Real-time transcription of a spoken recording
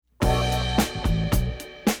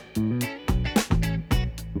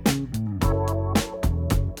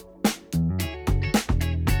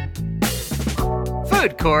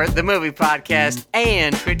Food Court, the movie podcast,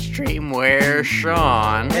 and Twitch stream where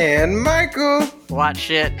Sean and Michael watch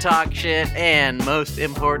shit, talk shit, and most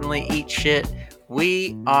importantly, eat shit.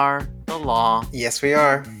 We are the law. Yes, we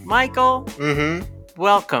are. Michael,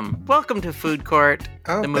 welcome. Welcome to Food Court,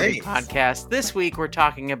 Oh, the movie thanks. podcast. This week we're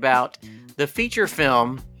talking about the feature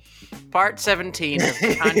film, Part 17 of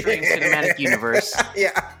the Conjuring Cinematic Universe,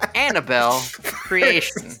 Yeah. Annabelle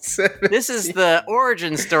Creation. This is the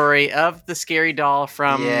origin story of the scary doll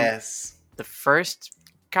from yes. the first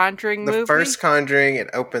Conjuring movie. The first Conjuring, it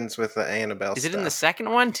opens with the Annabelle Is it stuff. in the second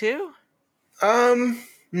one too?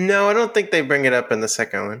 No, I don't think they bring it up in the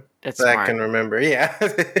second one. That's that I smart. can remember. Yeah.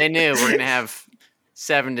 They knew we're gonna have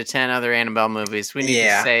 7 to 10 other Annabelle movies. We need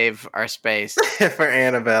Yeah. to save our space For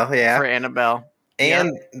Annabelle, yeah. for Annabelle.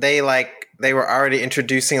 And they were already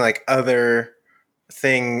introducing other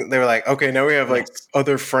thing. They were like, okay, now we have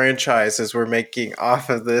other franchises we're making off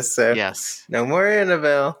of this. So Yes. no more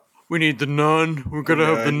Annabelle. We need the nun. We're gonna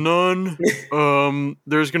have the nun.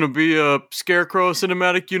 There's gonna be a Scarecrow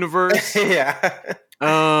cinematic universe. Yeah.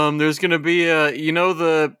 There's gonna be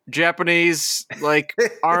the Japanese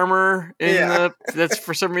armor in that's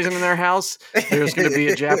for some reason in their house. There's gonna be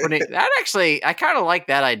a Japanese. I kind of like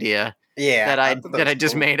that idea. Yeah. that I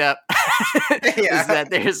just made up. Yeah. Is that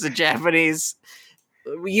there's a Japanese.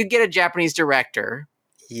 You get a Japanese director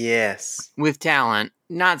Yes. with talent,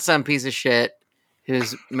 not some piece of shit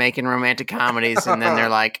who's making romantic comedies, and then they're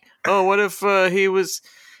like, "Oh, what if he was?"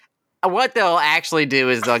 What they'll actually do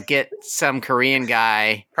is they'll get some Korean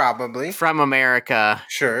guy Probably. from America,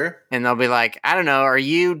 Sure. and they'll be like, "I don't know, are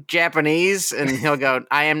you Japanese?" And he'll go,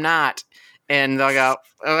 "I am not." And they'll go,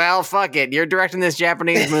 "Well, fuck it, you're directing this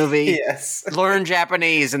Japanese movie. Yes. Learn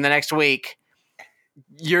Japanese, and the next week,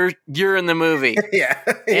 you're in the movie." Yeah.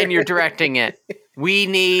 And you're directing it. We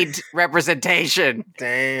need representation.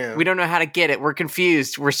 Damn. We don't know how to get it. We're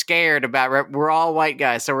confused. We're scared about we're all white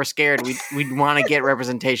guys, so we're scared. We want to get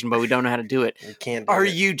representation, but we don't know how to do it. We can't do Are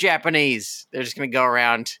it. you Japanese? They're just going to go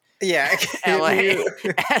around Yeah. LA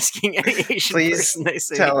asking any Asian Please person they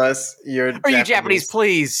see. Tell us you're Are you Japanese,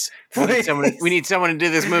 please? Please. We need someone to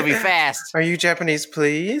do this movie fast. Are you Japanese,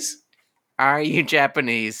 please? Are you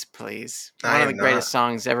Japanese, please? I One of am the greatest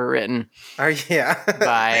songs ever written Are you? Yeah.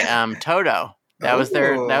 by Toto. That was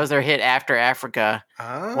their hit after Africa.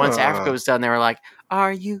 Oh. Once Africa was done, they were like,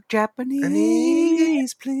 "Are you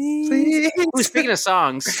Japanese, please?" Ooh, speaking of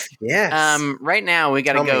songs, Yes. right now we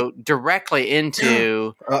got to Tell go directly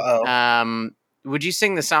into. Uh-oh. Would you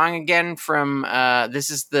sing the song again from? This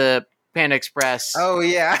is the Panda Express. Oh,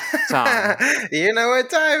 yeah. Song. You know what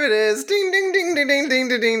time it is. Ding, ding, ding, ding, ding, ding,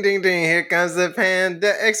 ding, ding, ding, ding. Here comes the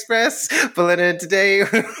Panda Express. Pulling in today.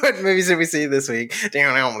 What movies did we see this week?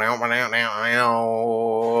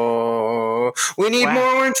 We need Wow.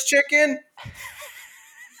 more orange chicken.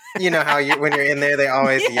 You know how when you're in there, they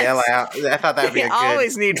always yell out. I thought that would be They a good.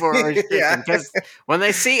 always need more orange chicken Yeah. because when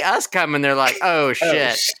they see us coming, they're like, "Oh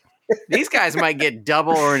shit, these guys might get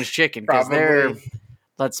double orange chicken because they're." Probably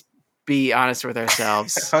Let's be honest with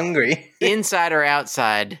ourselves. hungry. Inside or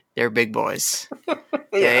outside, they're big boys.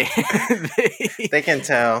 Yeah. They can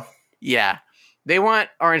tell. Yeah. They want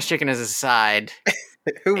orange chicken as a side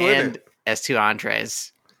Who and wouldn't? as two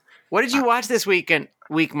entrees. What did you watch this week,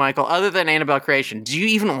 Michael, other than Annabelle Creation? Do you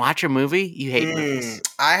even watch a movie? You hate movies.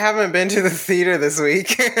 I haven't been to the theater this week.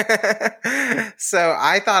 So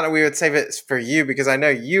I thought we would save it for you because I know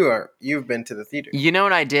you've been to the theater. You know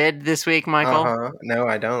what I did this week, Michael? Uh-huh. No,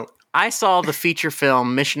 I don't. I saw the feature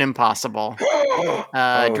film Mission Impossible,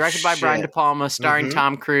 directed by Brian De Palma, starring Mhm.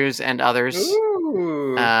 Tom Cruise and others.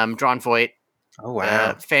 Ooh. John Voight, Oh,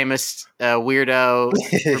 wow. famous weirdo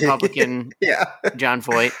Republican Yeah. John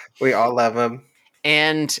Voight. We all love him.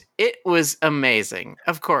 And it was amazing.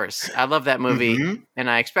 Of course, I love that movie, Mhm. and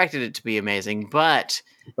I expected it to be amazing. But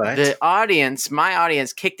But my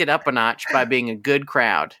audience, kicked it up a notch by being a good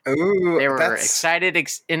crowd. ooh, They were that's excited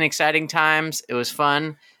in exciting times. It was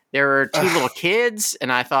fun. There were two little kids,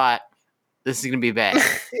 and I thought, this is going to be bad.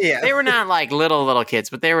 yeah. They were not like little kids,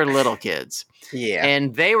 but they were little kids. Yeah.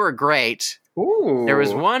 And they were great. Ooh. There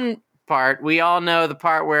was one part, we all know the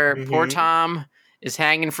part where poor Mhm. Tom is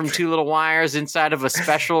hanging from two little wires inside of a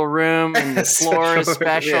special room, and the floor is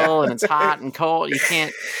special, Yeah. and it's hot and cold. You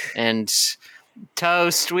can't, and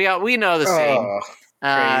toast. We know the scene. Oh,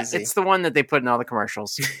 crazy. It's the one that they put in all the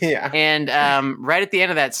commercials. yeah. And right at the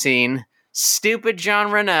end of that scene, stupid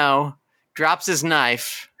Jean Reno drops his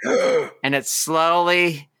knife, and it's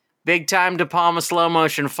slowly, big time De Palma slow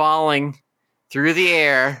motion falling through the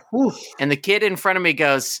air. Ooh. And the kid in front of me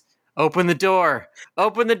goes, open the door,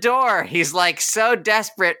 open the door. He's like so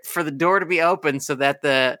desperate for the door to be open so that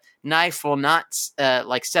the knife will not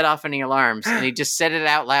like set off any alarms. And he just said it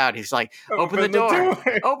out loud. He's like, open the door,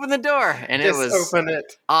 open the door. And Just it was open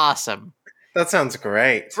it. awesome. That sounds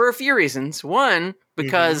great. For a few reasons. One,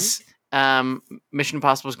 because Mission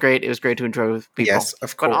Impossible is great. It was great to enjoy with people. Yes,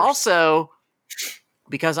 of course. But also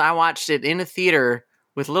because I watched it in a theater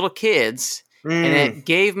with little kids, and it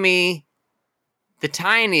gave me the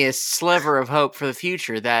tiniest sliver of hope for the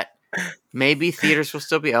future that maybe theaters will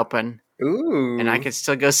still be open. Ooh. And I can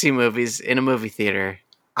still go see movies in a movie theater.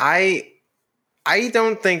 I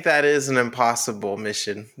don't think that is an impossible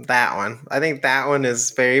mission. That one. I think that one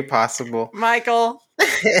is very possible. Michael,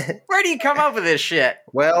 where do you come up with this shit?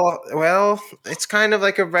 Well, it's kind of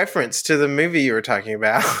like a reference to the movie you were talking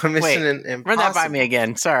about. Mission Impossible. Run that by me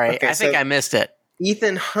again. Sorry. Okay, I think I missed it.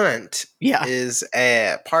 Ethan Hunt is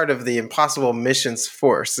a part of the Impossible Missions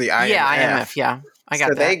Force, the IMF. Yeah, IMF, yeah. I got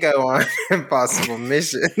so that. they go on impossible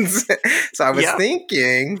missions. So I was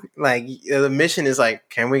thinking, like, the mission is like,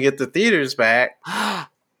 can we get the theaters back?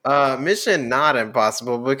 Mission not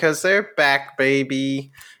impossible because they're back,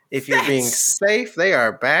 baby. If you're being safe, they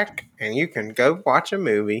are back, and you can go watch a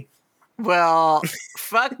movie. Well,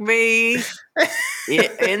 fuck me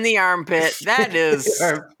in the armpit. That is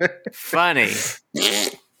funny.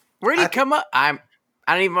 Where do you come up? I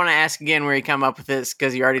don't even want to ask again where you come up with this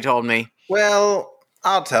because you already told me. Well,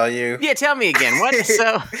 I'll tell you. Yeah, tell me again. What?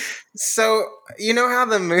 So you know how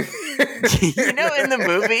the movie, in the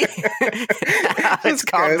movie, it's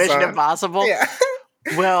called Mission Impossible. Yeah.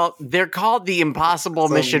 Well, they're called the Impossible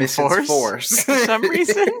Mission Force for some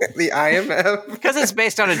reason. The IMF, because it's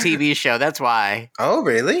based on a TV show. That's why. Oh,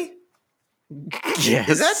 really? Yes.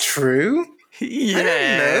 Is that true? Yeah. I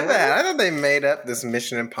didn't know that. I thought they made up this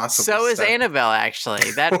Mission Impossible So stuff. is Annabelle, actually.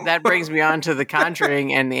 That brings me on to The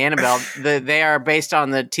Conjuring and the Annabelle. They are based on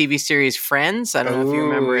the TV series Friends. I don't know if you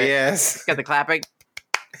remember it. Yes. It's got the clapping.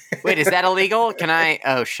 Wait, is that illegal? Can I?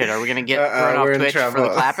 Oh, shit. Are we going to get thrown off Twitch for the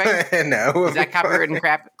clapping? No. Is that copywritten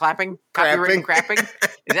clapping? Copywritten crapping?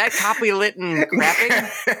 Is that copywritten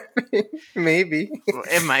crapping? Maybe.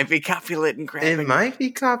 It might be copywritten crapping. It might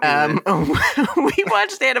be copywritten. We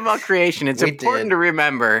watched Annabelle Creation. It's important to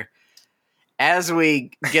remember as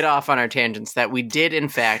we get off on our tangents that we did, in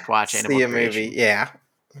fact, watch Annabelle Creation. Movie, yeah.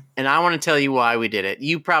 And I want to tell you why we did it.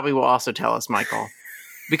 You probably will also tell us, Michael.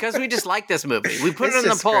 Because we just like this movie. We put it on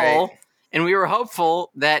the poll, and we were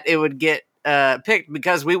hopeful that it would get picked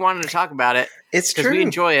because we wanted to talk about it. It's true. Because we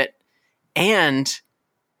enjoy it. And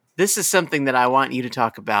this is something that I want you to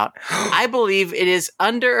talk about. I believe it is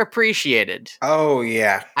underappreciated. Oh,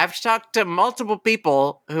 yeah. I've talked to multiple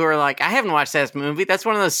people who are like, I haven't watched that movie. That's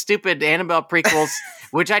one of those stupid Annabelle prequels,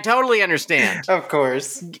 which I totally understand. Of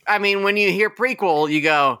course. I mean, when you hear prequel, you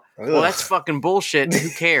go, well, that's fucking bullshit.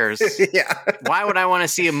 Who cares? Yeah. Why would I want to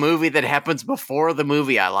see a movie that happens before the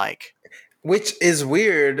movie I like? Which is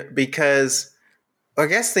weird because I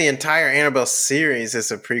guess the entire Annabelle series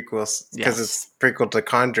is a prequel because it's prequel to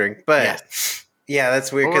Conjuring. But yeah,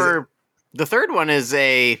 that's weird. Or the third one is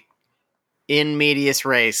a in medias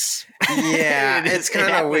res. Yeah, it's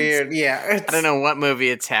kind of weird. Yeah. I don't know what movie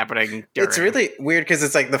it's happening during. It's really weird because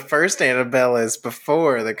it's like the first Annabelle is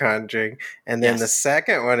before The Conjuring, and then the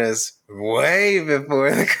second one is way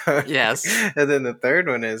before The Conjuring. Yes. And then the third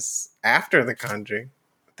one is after The Conjuring.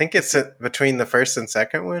 I think it's between the first and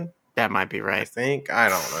second one. That might be right. I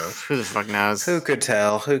don't know. Who the fuck knows? Who could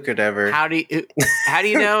tell? Who could ever? How do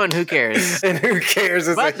you know? And who cares? And who cares?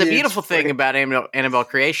 But the beautiful thing about Annabelle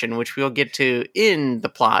Creation, which we'll get to in the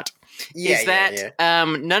plot, is that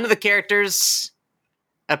none of the characters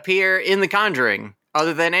appear in The Conjuring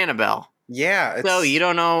other than Annabelle. Yeah. So you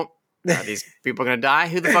don't know, are these people going to die?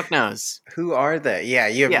 Who the fuck knows? Who are they? Yeah,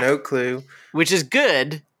 you have no clue. Which is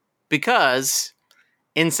good because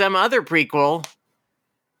in some other prequel,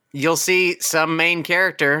 you'll see some main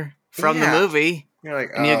character from the movie. You're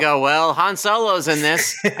like, and you go, well, Han Solo's in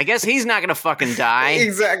this. I guess he's not going to fucking die.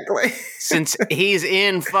 Exactly. Since he's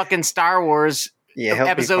in fucking Star Wars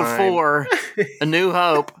Episode 4, A New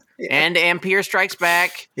Hope, and Empire Strikes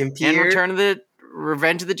Back, and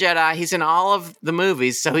Revenge of the Jedi. He's in all of the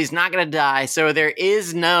movies, so he's not going to die. So there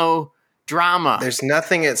is no drama. There's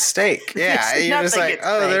nothing at stake. Yeah, you're just like,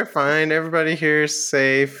 they're fine. Everybody here is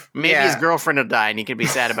safe. Maybe his girlfriend will die, and he can be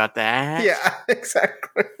sad about that. Yeah,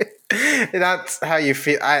 exactly. That's how you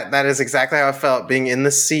feel. That is exactly how I felt being in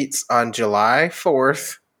the seats on July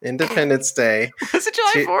 4th, Independence Day. Was it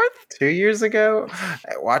July 4th? 2 years ago.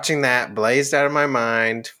 Watching that blazed out of my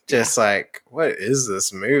mind. Just like, what is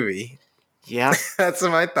this movie? Yep. That's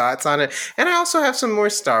my thoughts on it. And I also have some more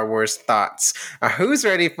Star Wars thoughts. Who's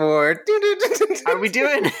ready for... Are we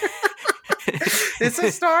doing? It's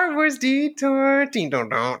a Star Wars detour.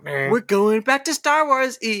 We're going back to Star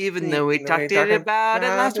Wars, even though we talked about it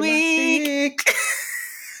last week.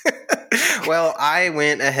 Well, I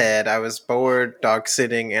went ahead. I was bored dog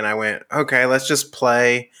sitting, and I went, okay, let's just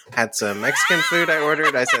play. Had some Mexican food I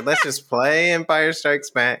ordered. I said, let's just play Empire Strikes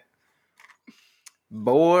Back.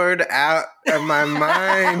 Bored out of my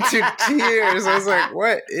mind to tears. I was like,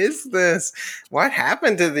 what is this? What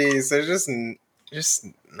happened to these? There's just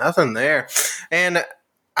nothing there. And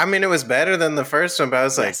I mean, it was better than the first one, but I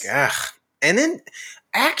was like, ugh. And then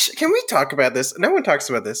action. Can we talk about this? No one talks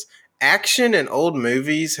about this. Action in old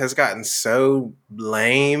movies has gotten so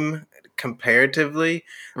lame comparatively.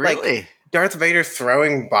 Really? Like Darth Vader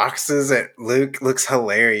throwing boxes at Luke looks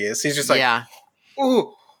hilarious. He's just like,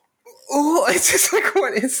 ooh, it's just like,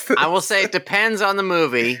 what is this? I will say it depends on the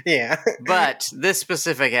movie. Yeah. But this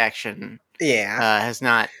specific action has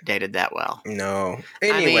not dated that well. No.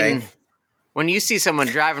 Anyway. I mean, when you see someone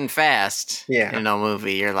driving fast in a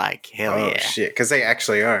movie, you're like, hell yeah. Oh, shit. Because they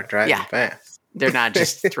actually are driving fast. They're not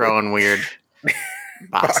just throwing weird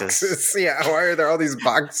boxes. Yeah, why are there all these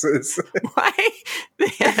boxes? Why? We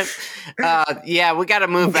got to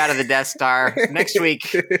move out of the Death Star next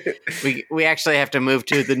week. We actually have to move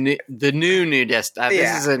to the new Death Star.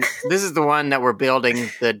 This is the one that we're building,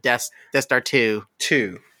 the Death Star 2.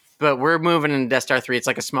 But we're moving into Death Star 3. It's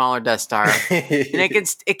like a smaller Death Star. And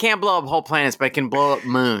it can't blow up whole planets, but it can blow up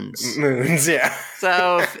moons. Moons, yeah.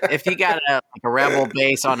 So if you got a rebel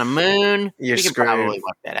base on a moon, you can probably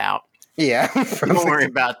wipe that out. Yeah. Don't worry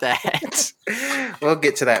about that. We'll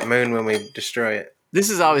get to that moon when we destroy it.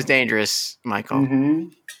 This is always dangerous, Michael. Mm-hmm.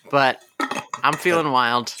 But I'm feeling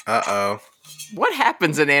wild. Uh-oh. What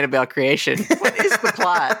happens in Annabelle Creation? What is the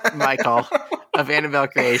plot, Michael, of Annabelle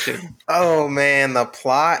Creation? Oh, man, the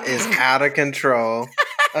plot is out of control.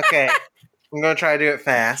 Okay, I'm going to try to do it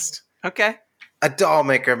fast. Okay. A doll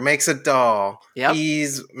maker makes a doll. Yep.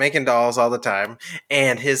 He's making dolls all the time.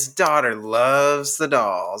 And his daughter loves the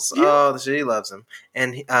dolls. Yep. Oh, she loves them.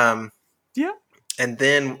 And yeah. And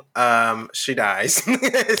then she dies.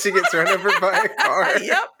 She gets run over by a car.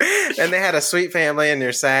 Yep. And they had a sweet family, and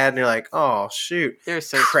you're sad, and you're like, oh, shoot. They're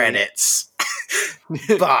so credits.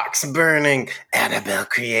 Box burning. Annabelle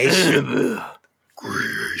Creation.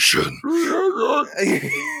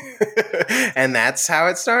 And that's how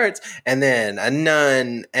it starts. And then a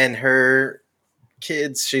nun and her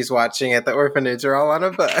kids she's watching at the orphanage are all on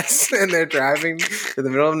a bus, and they're driving to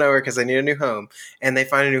the middle of nowhere because they need a new home, and they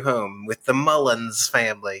find a new home with the Mullins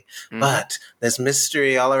family. But there's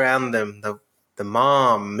mystery all around them. The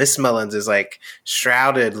mom, Miss Mullins, is like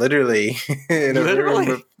shrouded literally in a room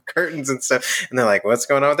with curtains and stuff, and they're like, what's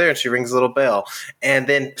going on there? And she rings a little bell, and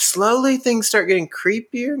then slowly things start getting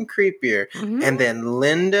creepier and creepier. And then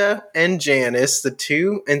Linda and Janice, the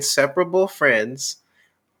two inseparable friends,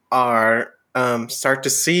 are start to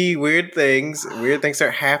see weird things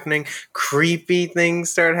start happening, creepy things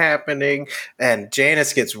start happening, and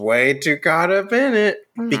Janice gets way too caught up in it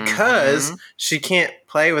because she can't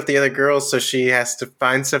play with the other girls, so she has to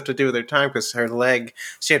find stuff to do with her time because her leg,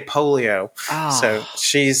 she had polio, so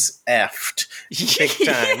she's effed big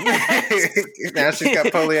time. Now she's got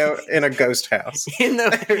polio in a ghost house. In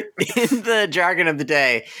the jargon of the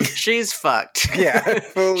day, she's fucked. Yeah,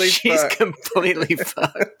 fully she's fucked. Completely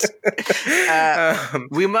fucked.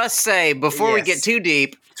 We must say, before we get too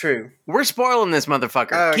deep, true, we're spoiling this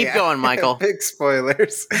motherfucker. Keep going, Michael. Big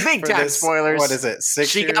spoilers. Big time spoilers. What is it? 6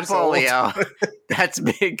 she years got polio. old? That's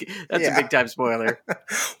big. That's a big time spoiler.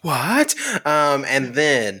 What? And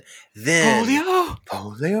then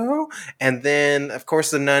polio, and then of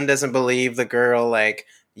course the nun doesn't believe the girl. Like,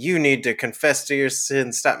 you need to confess to your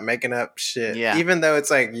sins. Stop making up shit. Yeah. Even though it's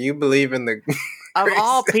like you believe in the of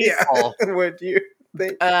all people, would you?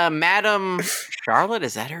 Madam Charlotte,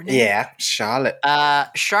 is that her name? Yeah, Charlotte.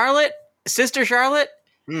 Charlotte, Sister Charlotte.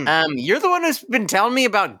 You're the one who's been telling me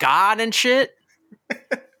about God and shit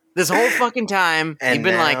this whole fucking time. And you've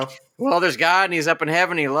been like, well, there's God and he's up in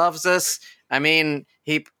heaven. He loves us. I mean,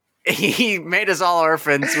 he made us all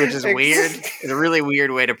orphans, which is weird. It's a really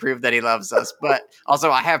weird way to prove that he loves us. But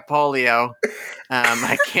also, I have polio.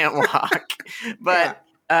 I can't walk. But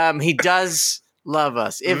he does love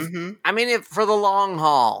us. If for the long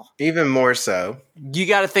haul, even more so, you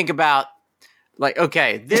got to think about, like,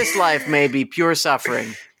 okay, this life may be pure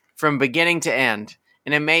suffering from beginning to end,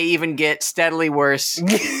 and it may even get steadily worse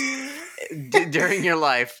during your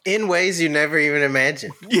life in ways you never even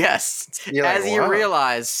imagined. Yes, as you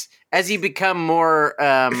realize, as you become more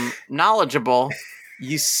knowledgeable,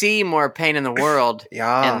 you see more pain in the world,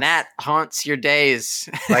 Yeah. and that haunts your days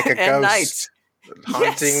Like a and ghost nights.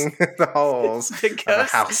 haunting the holes The of a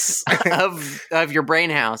ghost house. of your brain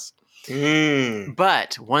house.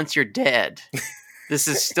 But once you're dead, this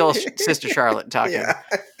is still Sister Charlotte talking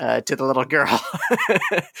to the little girl.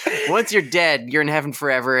 Once you're dead, you're in heaven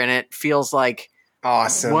forever, and it feels like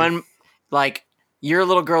Awesome. You're a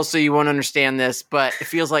little girl, so you won't understand this, but it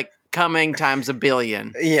feels like coming times a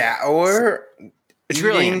billion. Yeah, or a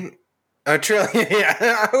trillion. A trillion,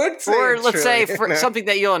 yeah. I would say or let's say for something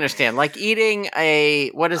that you'll understand, like eating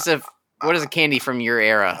what is a candy from your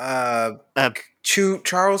era?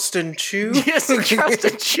 Charleston Chew? Yes, a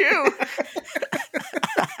Charleston Chew.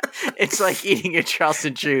 It's like eating a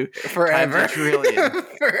Charleston Chew forever. Times a trillion.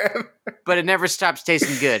 Forever. But it never stops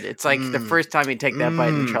tasting good. It's like the first time you take that bite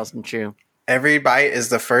of the Charleston Chew. Every bite is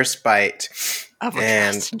the first bite of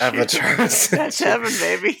a Charleston That's Chew. Heaven,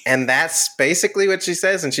 baby. And that's basically what she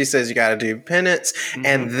says. And she says you got to do penance.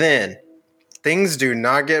 And then things do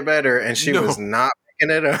not get better. And she was not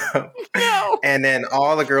picking it up. No. And then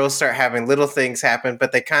all the girls start having little things happen,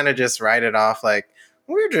 but they kind of just write it off like,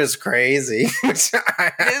 we're just crazy.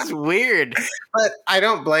 It's weird. But I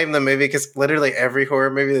don't blame the movie because literally every horror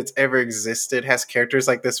movie that's ever existed has characters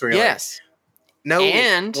like this where you're like, no.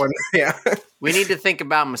 And we need to think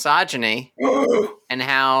about misogyny and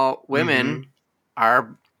how women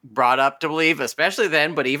are brought up to believe, especially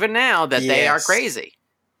then, but even now, that they are crazy.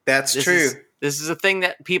 That's true. This is a thing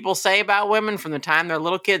that people say about women from the time they're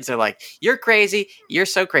little kids. They're like, you're crazy. You're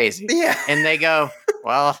so crazy. Yeah. And they go,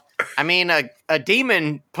 well, I mean, a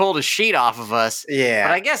demon pulled a sheet off of us. Yeah.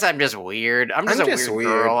 But I guess I'm just weird. I'm just a weird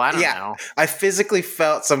girl. I don't know. I physically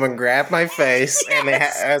felt someone grab my face and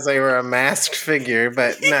as they were a masked figure.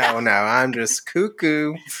 But no, I'm just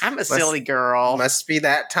cuckoo. I'm a silly girl. Must be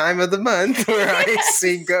that time of the month where I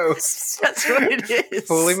see ghosts. That's what it is.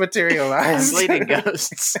 Fully materialized. Bleeding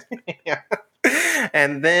ghosts. Yeah.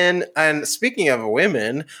 And then, and speaking of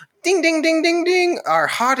women, ding, ding, ding, ding, ding, our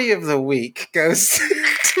hottie of the week goes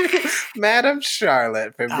to Madam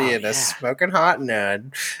Charlotte for being a smoking hot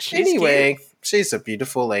nun. Anyway, she's a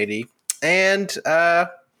beautiful lady. And,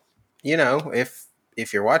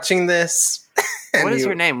 if you're watching this... What is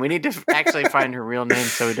her name? We need to actually find her real name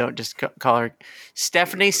so we don't just call her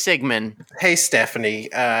Stephanie Sigmund. Hey,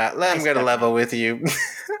 Stephanie. I'm going to level with you.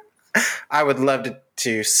 I would love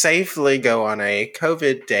to safely go on a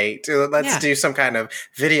COVID date. Let's do some kind of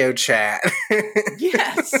video chat.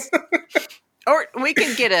 Yes. Or we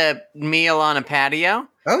can get a meal on a patio.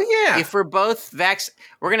 Oh, yeah. If we're both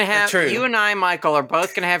we're going to have, you and I, Michael, are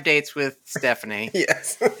both going to have dates with Stephanie.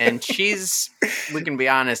 Yes. And we can be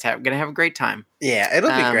honest, going to have a great time. Yeah, it'll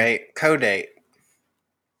be great. Co-date.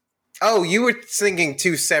 Oh, you were thinking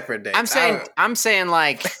two separate dates. I'm saying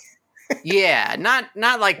like... Yeah,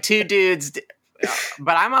 not like two dudes,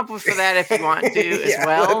 but I'm up for that if you want to as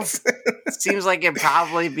well. Seems like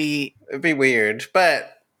it'd be weird,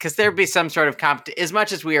 but because there'd be some sort of competition. As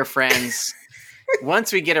much as we are friends,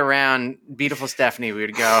 once we get around beautiful Stephanie,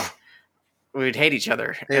 we would hate each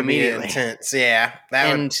other immediately. Be intense, yeah.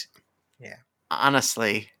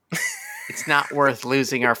 Honestly, it's not worth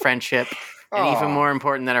losing our friendship. And even more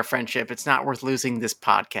important than our friendship, it's not worth losing this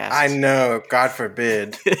podcast. I know. God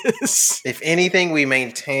forbid. If anything, we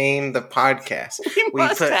maintain the podcast. We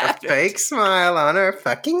put a fake smile on our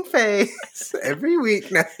fucking face every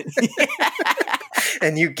week now.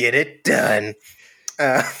 And you get it done.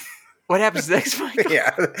 What happens next, Michael?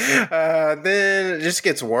 Then it just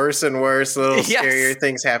gets worse and worse. Little scarier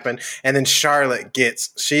things happen. And then Charlotte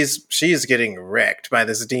she's getting wrecked by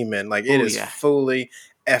this demon. Like it is fully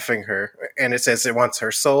effing her, and it says it wants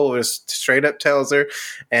her soul. It straight up tells her,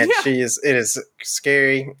 and it is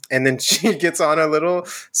scary. And then she gets on a little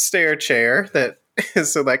stair chair that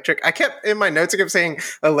is electric. In my notes I kept saying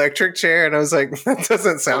electric chair, and I was like, that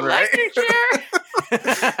doesn't sound electric right. Chair?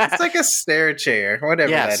 It's like a stair chair,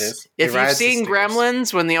 whatever that is. If you've seen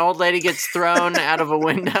Gremlins, when the old lady gets thrown out of a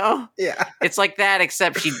window, it's like that,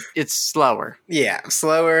 except it's slower. Yeah,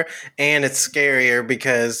 slower, and it's scarier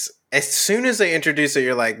because as soon as they introduce it,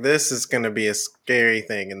 you're like, this is going to be a scary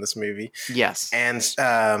thing in this movie. Yes. And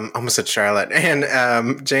almost said Charlotte.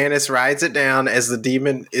 And Janice rides it down as the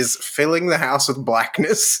demon is filling the house with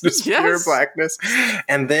blackness. Just pure blackness.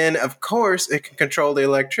 And then, of course, it can control the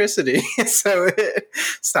electricity. So it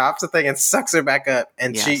stops the thing and sucks her back up.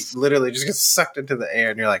 And she literally just gets sucked into the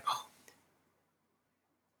air. And you're like, oh.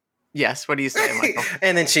 Yes. What do you say, Michael?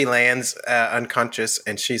 And then she lands unconscious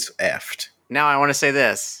and she's effed. Now I want to say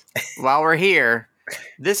this. While we're here,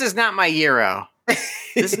 this is not my Euro.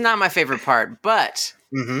 This is not my favorite part, but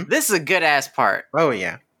this is a good ass part. Oh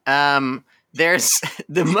yeah. there's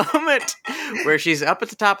the moment where she's up at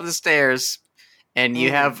the top of the stairs and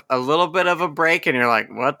you have a little bit of a break and you're like,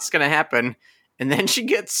 what's going to happen? And then she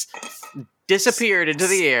gets disappeared into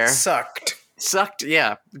the air. Sucked,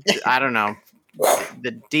 yeah. I don't know.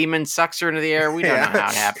 The demon sucks her into the air. We don't know how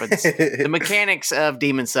it happens. The mechanics of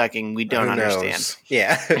demon sucking, we don't understand.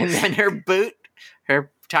 Yeah. And then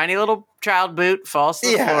her tiny little child boot falls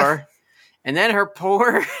to the floor. And then her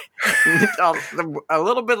poor, a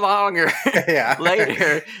little bit longer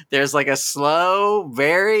later, there's like a slow,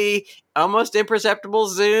 very almost imperceptible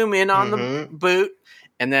zoom in on the boot.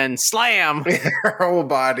 And then slam! Her whole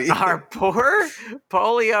body. Our poor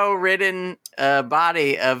polio-ridden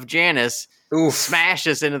body of Janice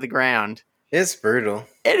smashes into the ground. It's brutal.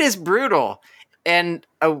 It is brutal. And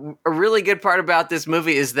a really good part about this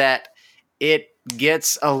movie is that it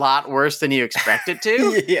gets a lot worse than you expect it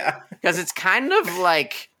to. Yeah. Because it's kind of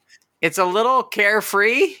like, it's a little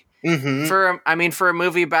carefree for a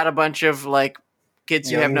movie about a bunch of like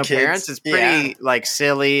kids who have no parents. It's pretty like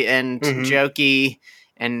silly and jokey.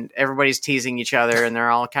 And everybody's teasing each other, and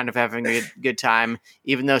they're all kind of having a good time,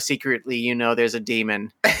 even though secretly you know there's a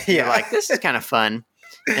demon. You're like, this is kind of fun.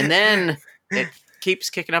 And then it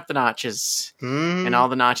keeps kicking up the notches, and all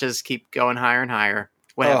the notches keep going higher and higher.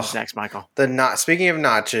 What happens next, Michael? Speaking of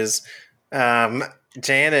notches,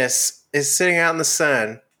 Janice is sitting out in the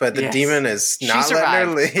sun, but the demon is not letting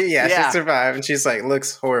her leave. She survived, and she's like,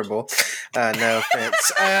 looks horrible. No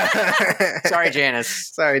offense. Sorry,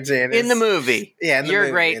 Janice. In the movie. Yeah, you're a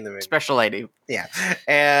great special lady. Yeah.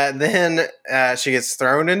 And then she gets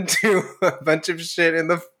thrown into a bunch of shit in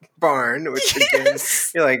the barn, which again,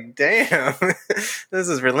 you're like, damn, this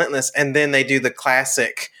is relentless. And then they do the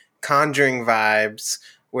classic Conjuring vibes,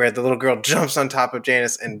 where the little girl jumps on top of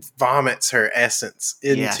Janice and vomits her essence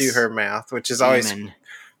into her mouth, which is always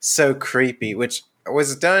so creepy, which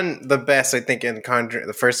was done the best, I think, in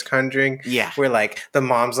the first Conjuring. Yeah. Where, like, the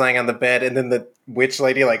mom's laying on the bed and then the witch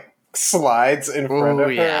lady, like, slides in front of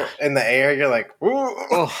her in the air. You're like,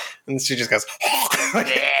 ooh. And she just goes,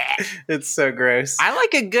 it's so gross. I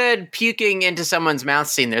like a good puking into someone's mouth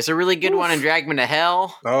scene. There's a really good one in Drag Me to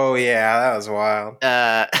Hell. Oh, yeah. That was wild.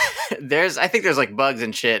 I think there's, like, bugs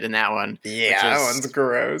and shit in that one. Yeah, that one's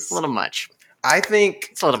gross. A little much. I think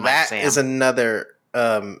it's a little that is another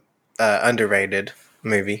underrated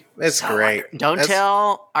movie. It's great. Don't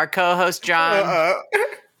tell our co-host John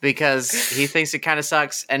because he thinks it kind of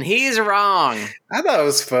sucks, and he's wrong. I thought it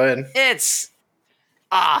was fun. It's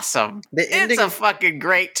awesome. It's a fucking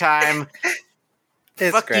great time.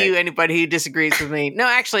 Fuck great. You, anybody who disagrees with me. No,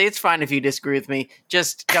 actually, it's fine if you disagree with me.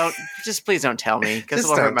 Just please don't tell me because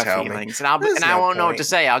it'll hurt my feelings, and I won't know what to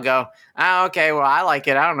say. I'll go, okay, well, I like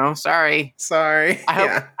it. I don't know. Sorry.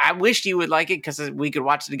 I wish you would like it because we could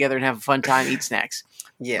watch it together and have a fun time, eat snacks.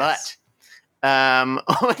 Yes. But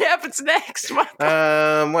what happens next? What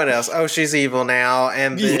else? Oh, she's evil now,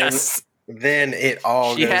 and then then it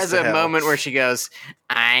all she goes has to a hell. moment where she goes,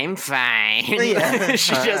 I'm fine. Yeah,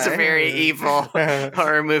 she does a very evil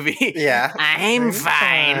horror movie. Yeah. I'm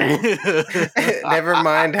fine. Never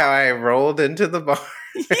mind how I rolled into the bar.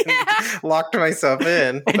 Yeah. Locked myself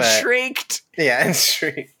in. And shrieked. Yeah, and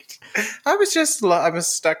shrieked. I was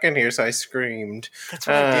stuck in here, so I screamed. That's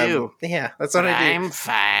what I do. Yeah, that's what I do. I'm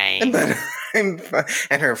fine.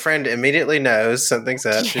 And her friend immediately knows something's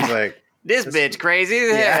up. Yeah. She's like, this bitch crazy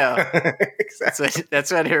as hell. Exactly.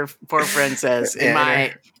 That's what her poor friend says in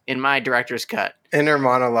my director's cut. In her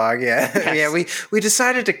monologue, yeah. Yes. Yeah, we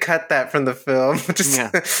decided to cut that from the film.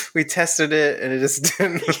 We tested it and it just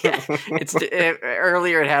didn't. Yeah.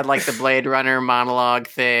 Earlier it had like the Blade Runner monologue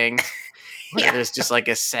thing. Where there's just like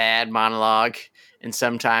a sad monologue. And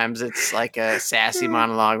sometimes it's like a sassy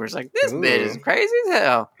monologue where it's like, this bitch is crazy as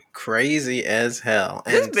hell. Crazy as hell.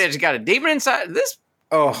 This bitch got a demon inside. This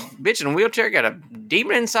bitch in a wheelchair got a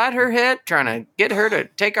demon inside her head trying to get her to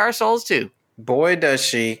take our souls too. Boy, does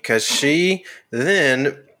she, because she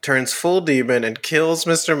then turns full demon and kills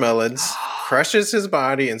Mr. Mullins, crushes his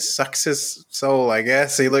body, and sucks his soul, I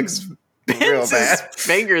guess. He looks real bad. His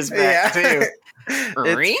fingers back, too.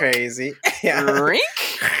 It's crazy. Yeah. Rink?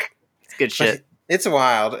 It's good shit. It's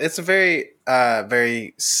wild. It's a very,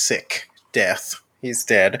 very sick death. He's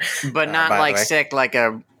dead. But not like sick like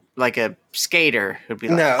a skater who'd be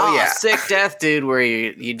like, sick death, dude, where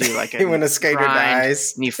you do like a when a skater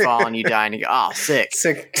dies and you fall and you die and you go, sick.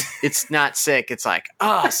 It's not sick. It's like,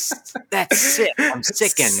 that's sick. I'm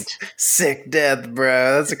sickened. Sick death,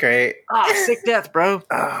 bro. That's great. Sick death, bro.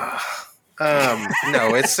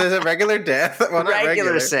 No, it's a regular death. Well, not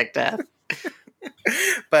regular sick death.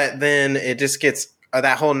 But then it just gets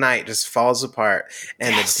that whole night just falls apart,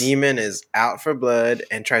 and the demon is out for blood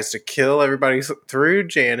and tries to kill everybody through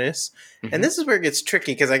Janice. Mm-hmm. And this is where it gets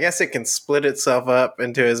tricky, because I guess it can split itself up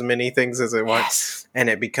into as many things as it wants, and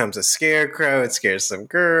it becomes a scarecrow. It scares some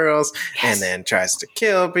girls, and then tries to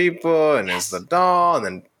kill people, and is the doll, and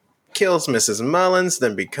then kills Mrs. Mullins,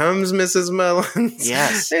 then becomes Mrs. Mullins.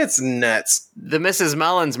 Yes. It's nuts. The Mrs.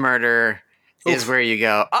 Mullins murder is where you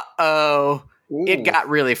go, uh-oh. Ooh. It got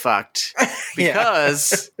really fucked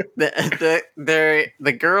because the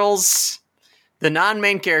girls, the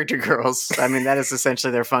non-main character girls, I mean, that is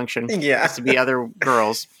essentially their function. Yeah. Is to be other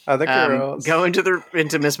girls. Other girls. Go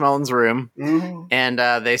into Miss Mullins' room, and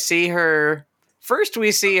they see her. First,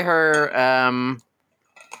 we see her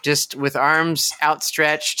just with arms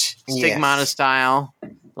outstretched, stigmata style,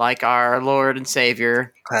 like our Lord and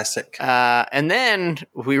Savior. Classic. And then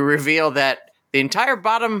we reveal that the entire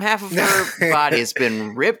bottom half of her body has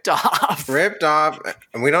been ripped off. Ripped off,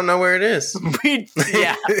 and we don't know where it is.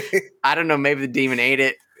 I don't know. Maybe the demon ate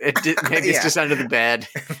it. Maybe it's just under the bed.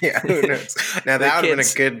 Yeah, who knows? Now, that would have been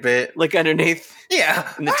a good bit. Look underneath.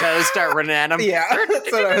 Yeah. And the toes start running at him. Yeah,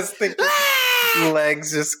 that's what I was thinking.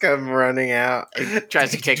 Legs just come running out. He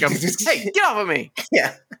tries to kick him. Hey, get off of me.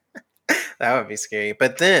 Yeah. That would be scary.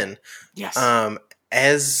 But then,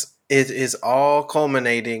 as it is all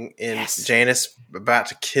culminating in Janice about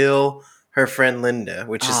to kill her friend Linda,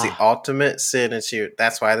 which is the ultimate sin, and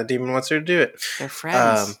that's why the demon wants her to do it. They're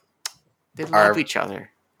friends. They love each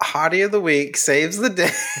other. Hottie of the week saves the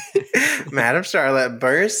day. Madame Charlotte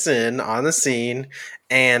bursts in on the scene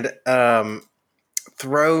and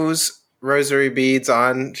throws rosary beads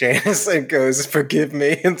on Janice and goes, "Forgive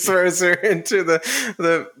me," and throws her into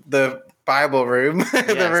the Bible room,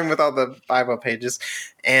 the room with all the Bible pages,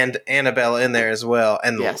 and Annabelle in there as well,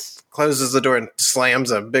 and closes the door and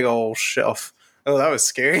slams a big old shelf. Oh, that was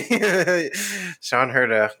scary. Sean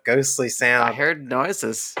heard a ghostly sound. I heard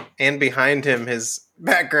noises. And behind him, his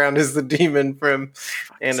background is the demon from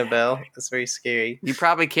Annabelle. It's very scary. You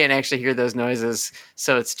probably can't actually hear those noises,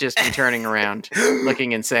 so it's just me turning around,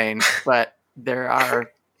 looking insane. But there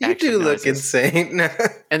are You do look insane.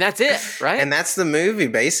 And that's it, right? And that's the movie,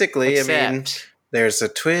 basically. I mean, there's a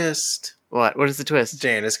twist. What? What is the twist?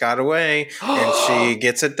 Janice got away, and she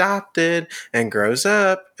gets adopted and grows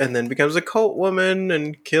up, and then becomes a cult woman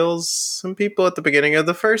and kills some people at the beginning of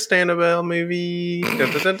the first Annabelle movie.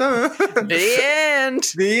 The end.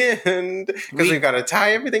 The end. Because we've got to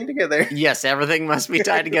tie everything together. Yes, everything must be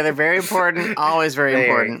tied together. Very important. Always very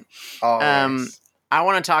important. Always. I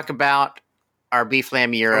want to talk about our beef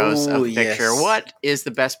lamb gyros of the picture. Yes. What is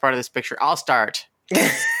the best part of this picture? I'll start.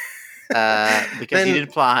 Because then you did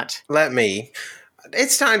plot. Let me.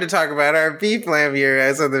 It's time to talk about our beef lamb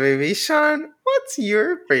gyros of the movie. Sean, what's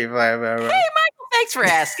your beef lamb gyro? Hey, Michael, thanks for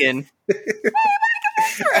asking.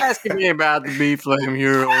 Thanks for asking me about the beef lamb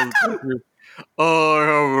gyros.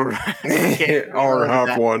 I'll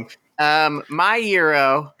have one. My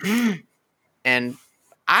gyro, and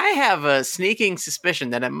I have a sneaking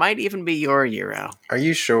suspicion that it might even be your gyro. Are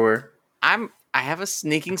you sure? I have a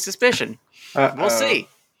sneaking suspicion. We'll see.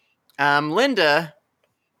 Linda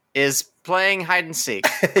is playing hide and seek.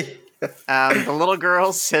 The little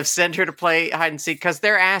girls have sent her to play hide and seek because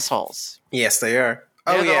they're assholes. Yes, they are.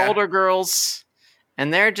 They're the older girls,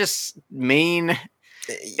 and they're just mean.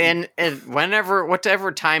 And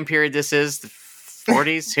whatever time period this is, the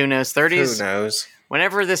 40s, who knows, 30s? Who knows?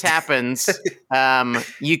 Whenever this happens,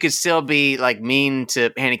 you could still be like mean to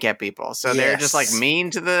handicapped people. So they're just like mean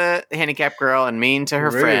to the handicapped girl and mean to her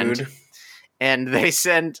friend. And they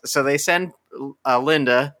send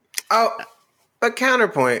Linda. Oh, but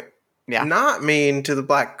counterpoint. Yeah. Not mean to the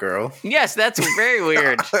black girl. Yes, that's very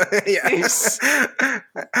weird. Yes.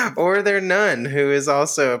 Or their nun, who is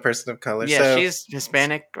also a person of color. Yeah, so, she's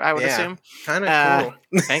Hispanic, I would assume. Kind of cool.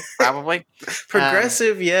 I think, probably.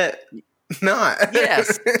 Progressive yet not.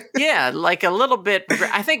 Yes. Yeah, like a little bit.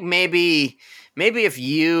 I think maybe if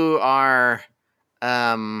you are...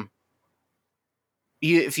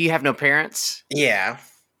 if you have no parents,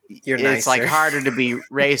 you're nicer. It's like harder to be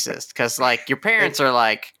racist because like your parents are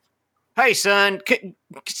like, "Hey son,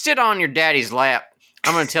 sit on your daddy's lap.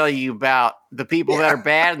 I'm going to tell you about the people that are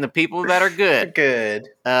bad and the people that are good. Good.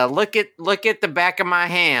 Look at the back of my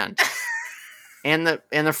hand and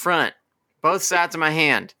the front, both sides of my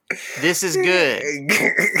hand. This is good.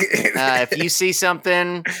 If you see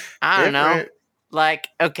something, I don't know, like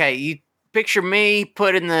okay, you." Picture me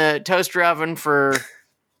put in the toaster oven for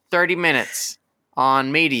 30 minutes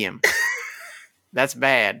on medium. That's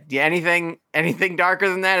bad. Yeah, anything darker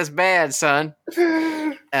than that is bad, son.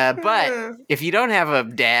 But if you don't have a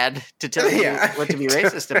dad to tell you what to be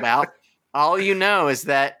racist about, all you know is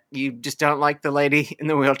that you just don't like the lady in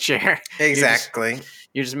the wheelchair. Exactly.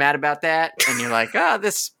 You're just mad about that, and you're like, oh,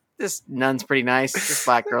 this nun's pretty nice. This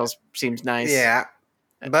black girl seems nice. Yeah.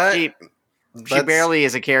 But she barely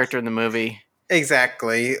is a character in the movie.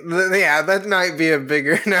 Exactly. Yeah, that might be a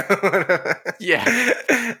bigger no.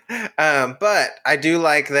 Yeah. But I do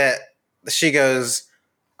like that she goes,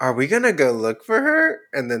 "Are we gonna go look for her?"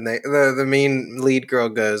 And then the mean lead girl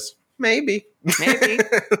goes, "Maybe."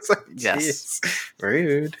 It's like, yes.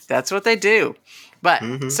 Rude. That's what they do.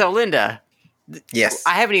 But so Linda, yes,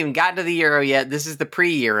 I haven't even gotten to the Euro yet. This is the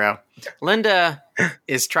pre-Euro. Linda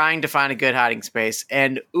is trying to find a good hiding space,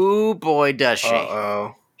 and ooh boy, does she!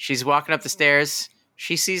 Uh-oh. She's walking up the stairs.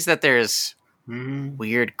 She sees that there's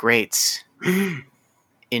weird grates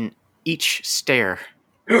in each stair.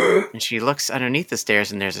 And she looks underneath the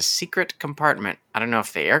stairs, and there's a secret compartment. I don't know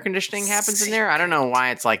if the air conditioning happens in there. I don't know why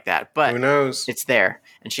it's like that, but who knows? It's there,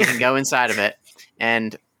 and she can go inside of it.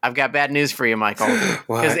 And I've got bad news for you, Michael,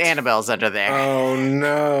 because Annabelle's under there. Oh,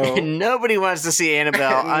 no. Nobody wants to see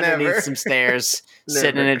Annabelle underneath some stairs,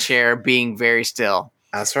 sitting in a chair, being very still.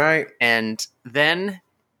 That's right. And then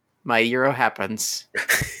my Euro happens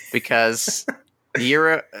because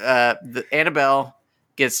the Annabelle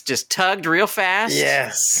gets just tugged real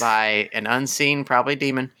fast by an unseen, probably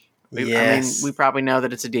demon. I mean, we probably know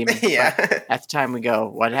that it's a demon. Yeah. But at the time we go,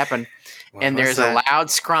 what happened? And there's a loud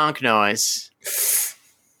skronk noise.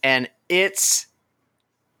 And it's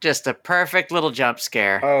just a perfect little jump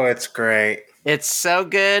scare. Oh, it's great. It's so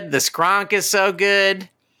good. The skronk is so good.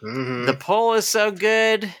 The pull is so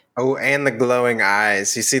good. Oh, and the glowing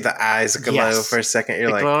eyes. You see the eyes glow for a second.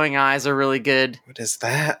 You're like, glowing eyes are really good. What is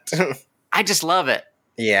that? I just love it.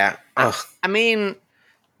 Yeah. I mean,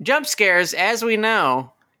 jump scares, as we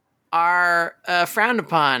know, are frowned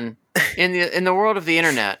upon in the world of the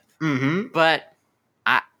internet. But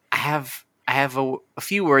I have a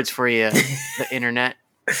few words for you, the internet.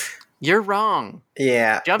 You're wrong.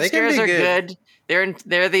 Yeah, jump scares are good.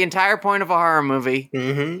 They're the entire point of a horror movie.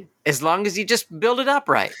 As long as you just build it up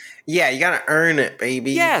right. Yeah, you gotta earn it,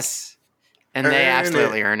 baby. Yes, and they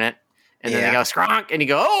absolutely earn it. And then they go skronk, and you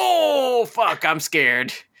go, oh fuck, I'm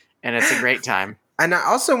scared, and it's a great time. And I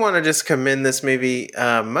also want to just commend this movie.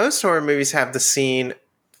 Most horror movies have the scene,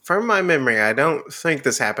 from my memory, I don't think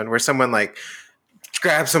this happened, where someone like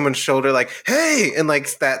grabs someone's shoulder, like, hey, and like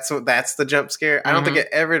that's the jump scare. I don't think it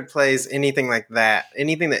ever plays anything like that.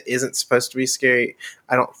 Anything that isn't supposed to be scary,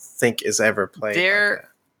 I don't think is ever played.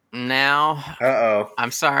 Now,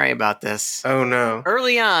 I'm sorry about this. Oh no!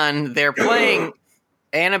 Early on, they're playing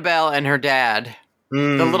Annabelle and her dad.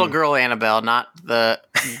 The little girl Annabelle, not the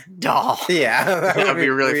doll. Yeah, that would be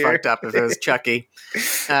really fucked up if it was Chucky.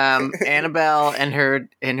 Annabelle and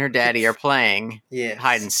her daddy are playing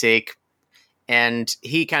hide and seek, and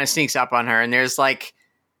he kind of sneaks up on her, and there's like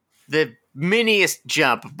the miniest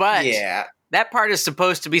jump, but that part is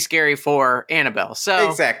supposed to be scary for Annabelle,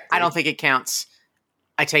 so I don't think it counts.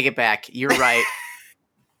 I take it back. You're right.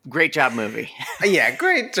 Great job, movie. Yeah,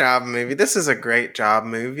 great job, movie. This is a great job,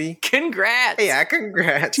 movie. Congrats. Yeah,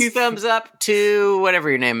 congrats. 2 thumbs up to whatever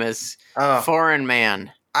your name is. Foreign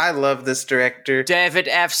Man. I love this director. David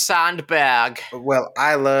F. Sandberg. Well,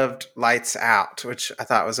 I loved Lights Out, which I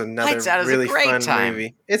thought was another really fun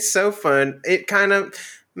movie. It's so fun. It kind of,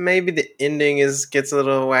 maybe the ending gets a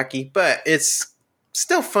little wacky, but it's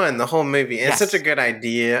still fun, the whole movie. And it's such a good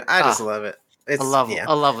idea. I just love it. It's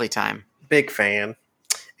a lovely time. Big fan.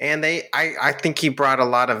 And I think he brought a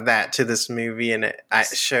lot of that to this movie, and I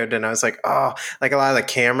showed, and I was like, oh, like a lot of the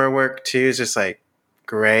camera work too is just like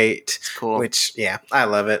great. It's cool. Which, I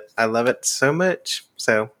love it. I love it so much.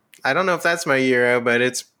 So I don't know if that's my Euro, but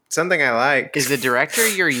it's something I like. Is the director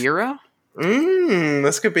your Euro?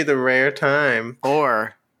 This could be the rare time.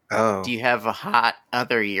 Or do you have a hot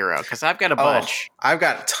other Euro? Because I've got a bunch. I've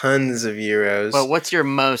got tons of Euros. But what's your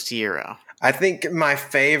most Euro? I think my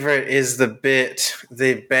favorite is the bit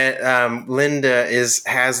Linda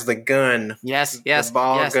has the gun. Yes, the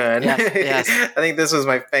ball gun. Yes. I think this was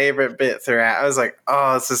my favorite bit throughout. I was like,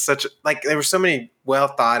 oh, this is such there were so many well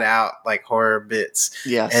thought out like horror bits.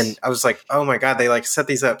 Yes. And I was like, oh my God, they like set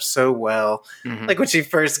these up so well. Like when she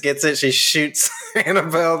first gets it, she shoots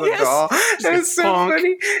Annabelle the doll. It was so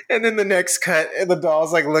funny. And then the next cut, and the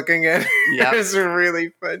doll's like looking at her. Yep. It was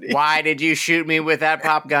really funny. Why did you shoot me with that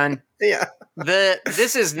pop gun? Yeah.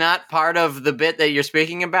 This is not part of the bit that you're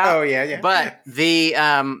speaking about. Oh yeah. But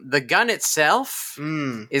the gun itself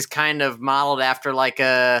is kind of modeled after like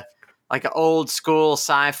a old school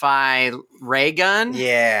sci-fi ray gun.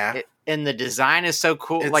 Yeah. and the design is so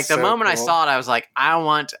cool. It's Like the so moment I cool. saw it, I was like, I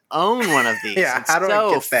want to own one of these. Yeah, It's how do I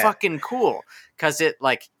so get that? fucking cool because it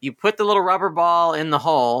like you put the little rubber ball in the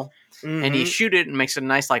hole and you Mhm. shoot it and it makes a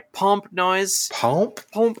nice like pump noise. Pump?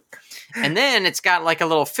 Pump. And then it's got like a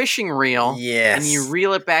little fishing reel. Yes. And you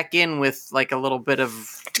reel it back in with like a little bit of,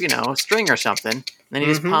 string or something. And then you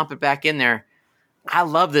just Mhm. pump it back in there. I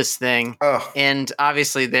love this thing. Oh. And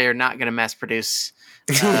obviously they're not going to mass produce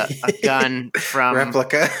a gun from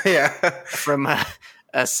Replica. Yeah. from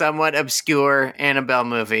a somewhat obscure Annabelle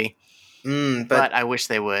movie. But But I wish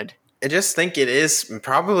they would. I just think it is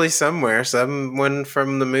probably somewhere. Someone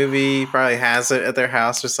from the movie probably has it at their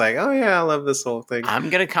house, just like, oh yeah, I love this whole thing. I'm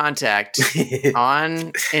going to contact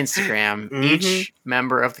on Instagram each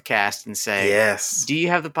member of the cast and say, Yes. do you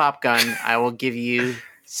have the pop gun? I will give you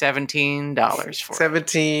 $17 for it.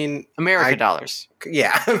 17 America dollars.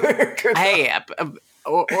 Yeah. Hey,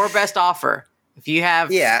 or best offer. If you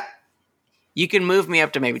have, Yeah. you can move me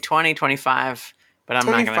up to maybe 20, 25, but I'm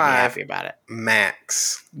not going to be 25. happy about it.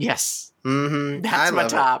 Max. Yes. Mm-hmm. That's my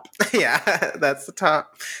top. Yeah, that's the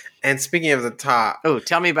top. And speaking of the top, Oh,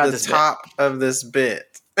 tell me about the this top of this bit.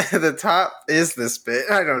 The top is this bit.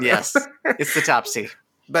 I don't know. Yes. It's the topsy.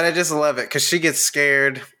 But I just love it because she gets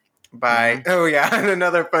scared by Mm-hmm. oh yeah, and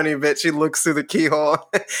another funny bit. She looks through the keyhole,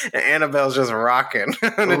 and Annabelle's just rocking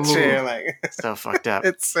on a Ooh. chair, like So fucked up.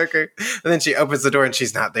 it's so good. And then she opens the door, and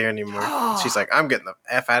she's not there anymore. She's like, "I'm getting the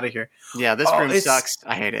f out of here." Yeah, this Oh, room it's- sucks.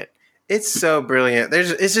 I hate it. It's so brilliant.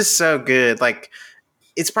 It's just so good. Like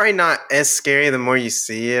it's probably not as scary the more you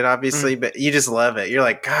see it, obviously, but you just love it. You're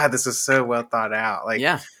like, God, this is so well thought out. Like,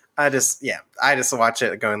 Yeah. I just watch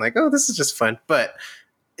it going like, oh, this is just fun. But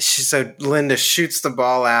so Linda shoots the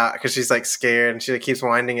ball out because she's like scared and she like, keeps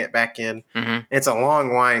winding it back in. Mhm. It's a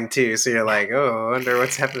long wind too, so you're like, oh, I wonder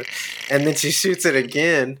what's happening. And then she shoots it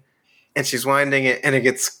again, and she's winding it, and it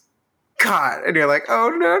gets caught, and you're like, oh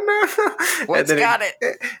no! What's And then got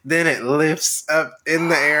it? Then it lifts up in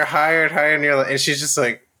the air higher and higher, and you're like, and she's just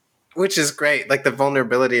like, which is great. Like the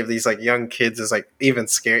vulnerability of these like young kids is like even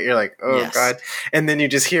scary. You're like, oh Yes. God. And then you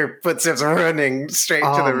just hear footsteps running straight to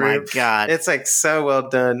Oh the my room. God. It's like so well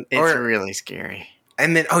done. It's really scary.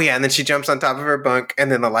 And then and then she jumps on top of her bunk,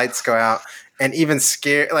 and then the lights go out, and even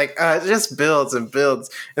scare like it just builds and builds,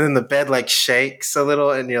 and then the bed like shakes a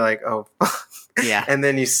little, and you're like, oh. Yeah. And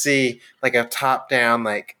then you see like a top down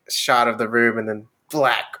like shot of the room, and then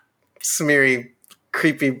black smeary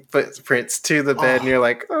creepy footprints to the bed, and you're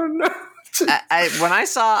like, oh no. When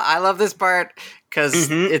I love this part because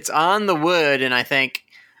Mhm. it's on the wood, and I think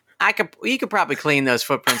you could probably clean those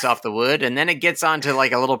footprints off the wood, and then it gets onto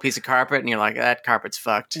like a little piece of carpet, and you're like, that carpet's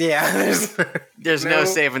fucked. Yeah, There's no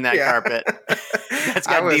saving that carpet. That's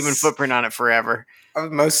got demon footprint on it forever. I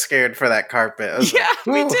was most scared for that carpet. I was Yeah, like,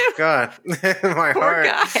 me "Ooh, too." God, my Poor heart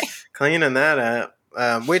guy. cleaning that up.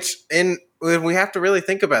 We have to really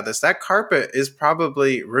think about this. That carpet is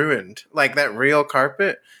probably ruined. Like that real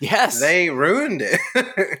carpet, Yes. they ruined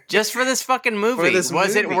it. Just for this fucking movie. this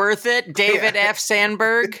Was it movie. worth it? David Yeah. F.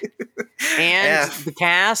 Sandberg and F. the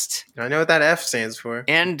cast I know what that F stands for.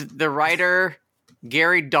 and the writer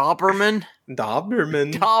Gary Dauberman.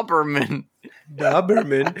 Doberman.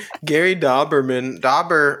 Dauberman. Gary Doberman.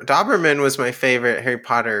 Doberman was my favorite Harry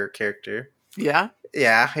Potter character. Yeah.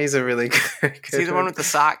 Yeah, he's a really good. Is he the one with the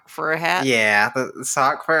sock for a hat? Yeah, the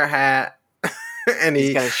sock for a hat, and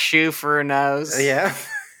He's got a shoe for a nose. yeah,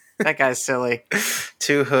 That guy's silly.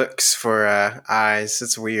 2 hooks for eyes.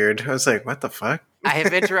 It's weird. I was like, what the fuck? I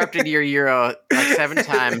have interrupted your Euro like 7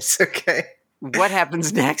 times. It's okay. What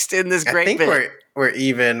happens next in this I great think bit? we're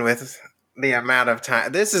even with the amount of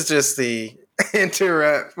time. This is just the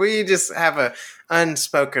interrupt. We just have a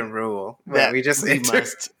unspoken rule That we just we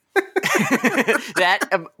must.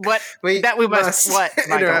 That we must what,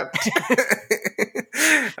 Michael?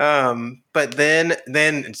 But then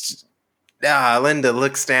Linda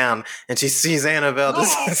looks down and she sees Annabelle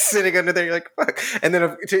just sitting under there. You're like, fuck. And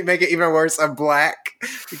then to make it even worse, a black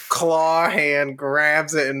claw hand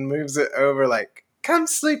grabs it and moves it over like, come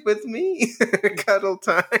sleep with me. Cuddle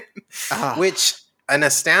time. Ah. Which, an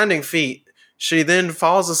astounding feat. She then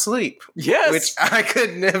falls asleep. Yes. Which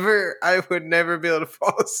I would never be able to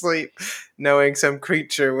fall asleep knowing some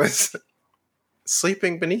creature was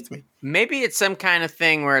sleeping beneath me. Maybe it's some kind of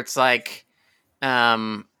thing where it's like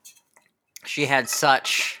she had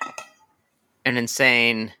such an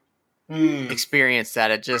insane experience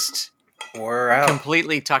that it just Wore out.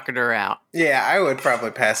 completely tuckered her out. Yeah, I would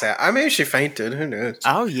probably pass out. Maybe she fainted. Who knows?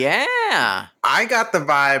 Oh, yeah. I got the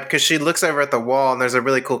vibe because she looks over at the wall and there's a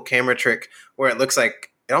really cool camera trick where it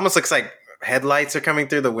almost looks like headlights are coming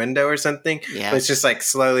through the window or something. Yeah. But it's just like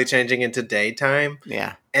slowly changing into daytime.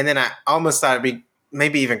 Yeah. And then I almost thought it'd be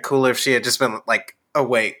maybe even cooler if she had just been like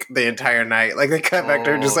awake the entire night. Like they cut back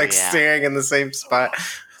to her just like staring in the same spot.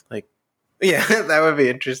 Like, yeah, that would be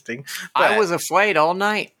interesting. But, I was afraid all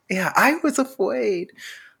night. Yeah, I was afraid.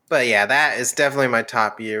 But yeah, that is definitely my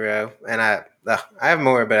top Euro. And I have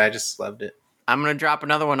more, but I just loved it. I'm going to drop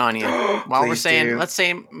another one on you. While we're saying, let's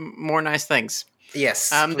say more nice things. Yes.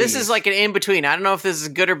 This is like an in-between. I don't know if this is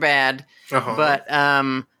good or bad, but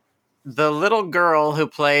the little girl who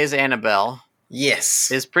plays Annabelle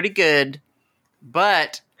is pretty good,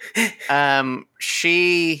 but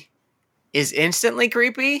she is instantly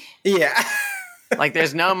creepy. Yeah. Like,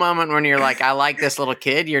 there's no moment when you're like, I like this little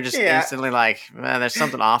kid. You're just instantly like, there's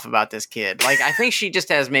something off about this kid. Like, I think she just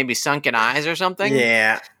has maybe sunken eyes or something.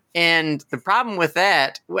 Yeah. And the problem with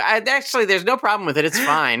that, actually, there's no problem with it. It's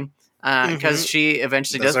fine because she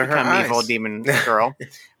eventually does become evil demon girl.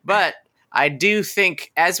 But I do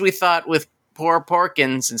think, as we thought with poor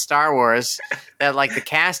Porkins in Star Wars, that like the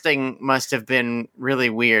casting must have been really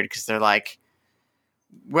weird because they're like,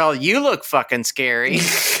 well, you look fucking scary.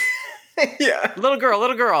 Yeah. Little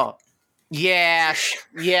girl. Yeah,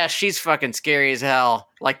 she's fucking scary as hell.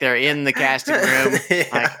 Like they're in the casting room.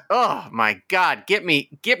 Like, oh my God, get me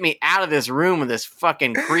out of this room with this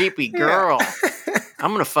fucking creepy girl.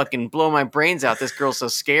 I'm gonna fucking blow my brains out. This girl's so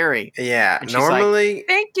scary. Yeah, normally.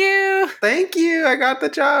 Like, Thank you. I got the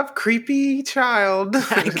job, creepy child.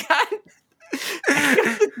 I got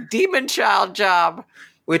the demon child job.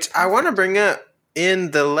 Which I want to bring up in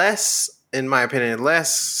my opinion,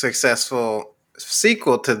 less successful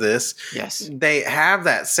sequel to this. Yes. They have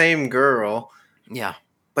that same girl. Yeah.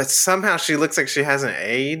 But somehow she looks like she hasn't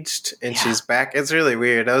aged and she's back. It's really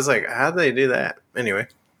weird. I was like, how'd they do that? Anyway.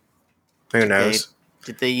 Who knows?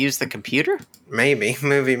 Did they use the computer? Maybe.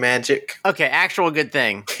 Movie magic. Okay, actual good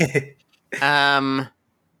thing.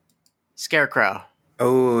 Scarecrow.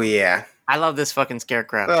 Oh, yeah. I love this fucking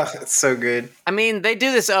Scarecrow. Oh, it's so good. I mean, they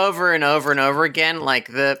do this over and over and over again. Like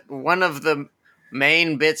one of the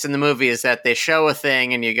main bits in the movie is that they show a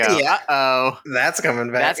thing and you go, uh-oh. That's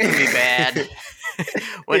coming back. That's going to be bad.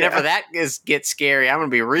 Whenever that gets scary, I'm going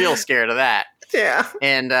to be real scared of that. Yeah.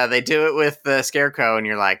 And they do it with the Scarecrow and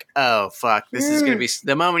you're like, oh, fuck. This is going to be...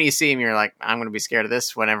 The moment you see him, you're like, I'm going to be scared of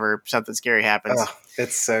this whenever something scary happens. Oh,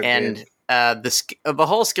 it's so good. And the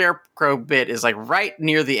whole Scarecrow bit is like right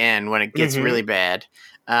near the end when it gets really bad.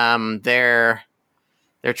 They're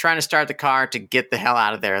trying to start the car to get the hell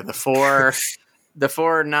out of there. The four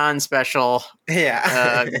non-special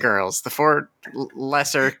girls, the four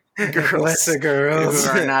lesser girls,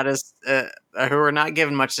 who are not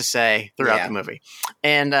given much to say throughout the movie,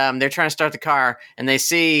 and they're trying to start the car, and they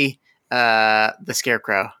see the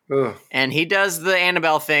Scarecrow, and he does the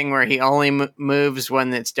Annabelle thing where he only moves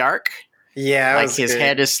when it's dark. Yeah, like his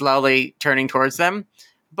head is slowly turning towards them,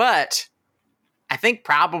 but I think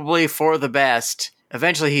probably for the best.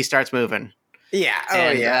 Eventually, he starts moving. Yeah.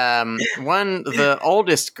 The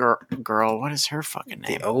oldest girl. What is her fucking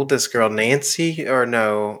name? The oldest girl, Nancy, or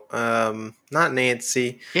no? Not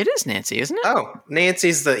Nancy. It is Nancy, isn't it? Oh,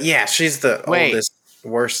 Nancy's she's the oldest,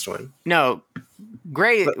 worst one. No,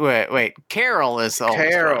 wait. Carol is the oldest.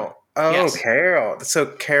 Carol. Oh, yes. Carol. So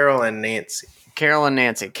Carol and Nancy.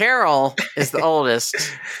 Carol is the oldest,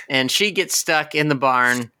 and she gets stuck in the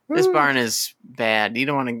barn. This barn is bad. You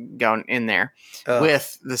don't want to go in there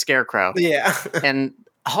with the Scarecrow. Yeah. And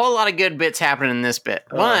a whole lot of good bits happen in this bit.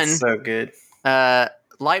 One, so good.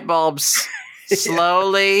 Light bulbs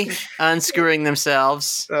slowly unscrewing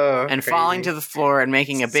themselves and falling to the floor and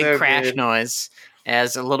making a big crash noise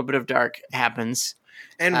as a little bit of dark happens.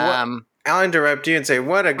 And I'll interrupt you and say,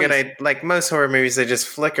 what a good idea. Like most horror movies, they just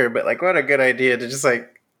flicker, but like what a good idea to just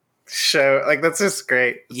like show. Like that's just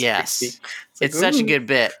great. Yes. It's such a good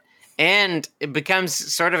bit. And it becomes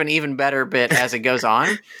sort of an even better bit as it goes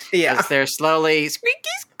on. As they're slowly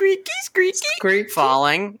squeaky,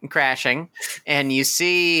 falling and crashing. And you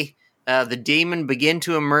see the demon begin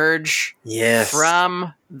to emerge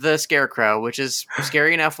from the Scarecrow, which is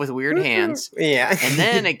scary enough with weird hands. Yeah. And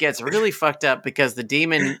then it gets really fucked up because the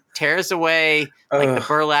demon tears away like the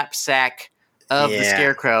burlap sack of the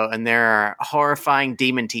Scarecrow, and there are horrifying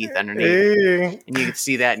demon teeth underneath. And you can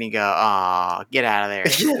see that and you go, oh, get out of there.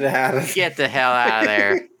 Get the hell out of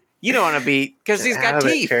there. You don't want to be, because he's got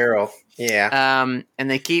teeth. Carol. Yeah. And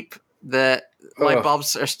they keep the light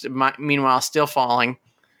bulbs are meanwhile still falling.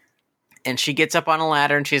 And she gets up on a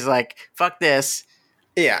ladder and she's like, fuck this.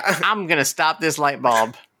 Yeah. I'm going to stop this light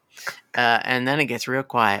bulb. And then it gets real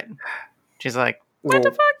quiet. She's like, what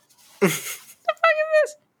the fuck?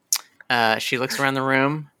 She looks around the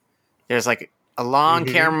room. there's like a long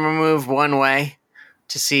camera move one way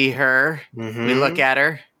to see her. Mm-hmm. We look at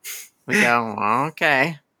her. We go,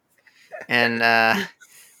 okay. And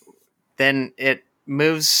then it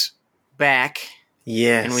moves back.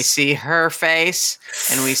 Yes. And we see her face,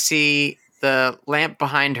 and we see the lamp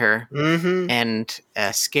behind her, and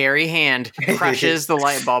a scary hand crushes the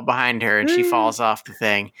light bulb behind her, and she falls off the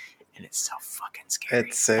thing. And it's so fucking scary.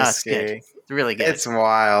 It's so scary. Good. It's really good. It's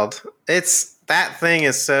wild. That thing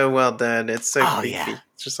is so well done. It's so creepy. Yeah.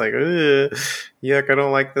 It's just like, yuck, I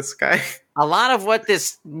don't like this guy. A lot of what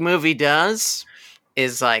this movie does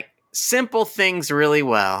is like simple things really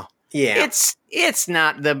well. Yeah. It's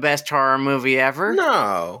not the best horror movie ever.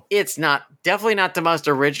 No. It's definitely not the most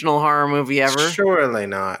original horror movie ever. Surely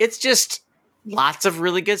not. It's just lots of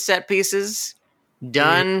really good set pieces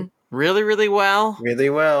done really, really well. Really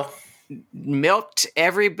well. Milked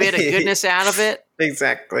every bit of goodness out of it.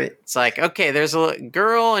 Exactly. It's like, okay, there's a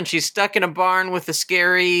girl and she's stuck in a barn with a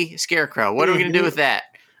scary scarecrow. What are we going to do with that?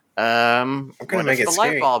 I'm going to make it the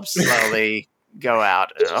scary. light bulbs slowly go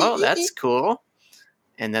out. Oh, that's cool.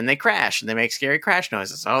 And then they crash and they make scary crash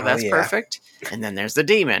noises. Oh, that's perfect. And then there's the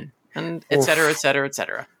demon, and et cetera, et cetera, et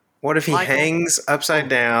cetera. What if he hangs upside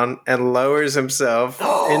down and lowers himself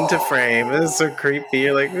into frame? This is so creepy.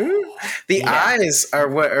 You're like, ooh. The eyes are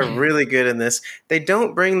what are really good in this. They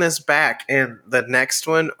don't bring this back in the next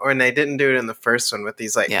one, or they didn't do it in the first one with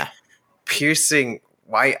these like piercing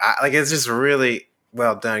white eyes. Like, it's just really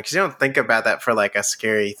well done because you don't think about that for like a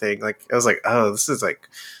scary thing. Like, I was like, oh, this is like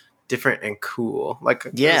different and cool. Like,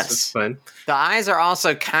 yes, this is fun. The eyes are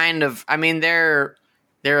also kind of, I mean, they're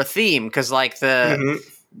a theme because like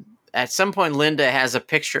at some point Linda has a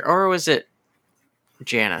picture, or was it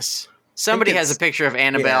Janice? Somebody has a picture of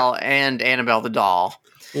Annabelle and Annabelle the doll.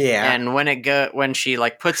 Yeah. And when she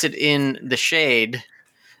like puts it in the shade,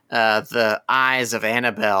 the eyes of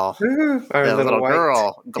Annabelle, the little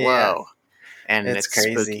girl, glow. Yeah. And it's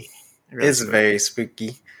crazy. Spooky. Really it's spooky. Very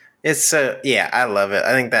spooky. It's so, I love it.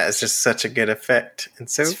 I think that is just such a good effect and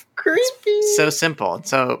so creepy. So simple and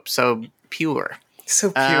so pure.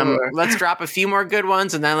 So pure. Let's drop a few more good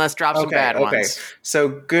ones and then let's drop some bad ones. So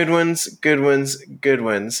good ones.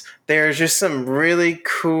 There's just some really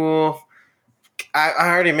cool, I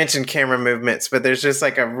already mentioned camera movements, but there's just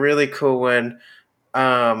like a really cool one.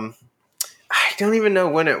 I don't even know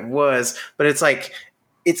when it was, but it's like,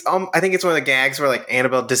 I think it's one of the gags where like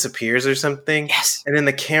Annabelle disappears or something. Yes. And then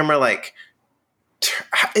the camera like,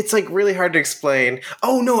 it's like really hard to explain.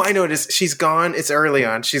 Oh no, I know it is. She's gone. It's early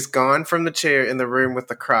on. She's gone from the chair in the room with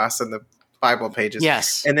the cross and the Bible pages.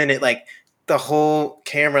 Yes. And then it like, the whole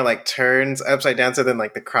camera like turns upside down. So then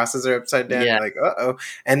like the crosses are upside down. Yeah. Like, uh-oh.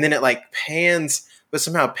 And then it like pans, but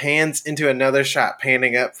somehow pans into another shot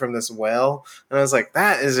panning up from this well. And I was like,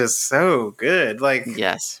 that is just so good. Like,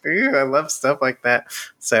 yes, I love stuff like that.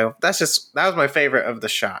 So that was my favorite of the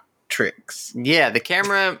shot tricks. Yeah, the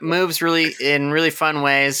camera moves in really fun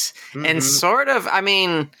ways, and sort of, I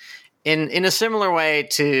mean, in a similar way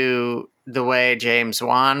to the way James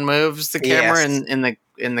Wan moves the camera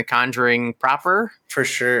in the Conjuring proper, for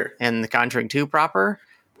sure, and the Conjuring 2 proper,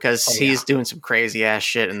 because he's doing some crazy ass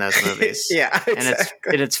shit in those movies. Exactly.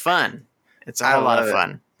 And it's fun. It's a whole lot of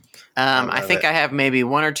fun. I think I have maybe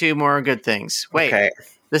one or two more good things. Wait,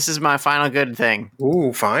 this is my final good thing.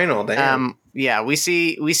 Ooh, final, damn. Yeah, we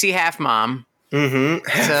see Half Mom. Mm-hmm.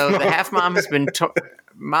 So the Half Mom has been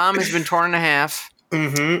torn in half.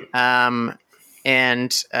 Mm-hmm.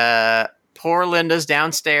 And poor Linda's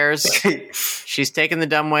downstairs. She's taken the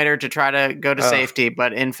dumbwaiter to try to go to safety,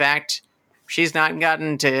 but in fact, she's not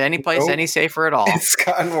gotten to any place any safer at all. It's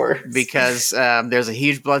gotten worse because there's a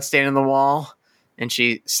huge blood stain in the wall, and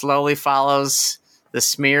she slowly follows the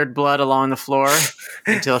smeared blood along the floor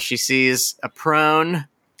until she sees a prone,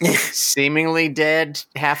 seemingly dead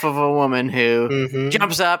half of a woman who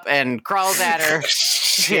jumps up and crawls at her.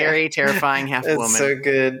 Scary, terrifying half woman. It's so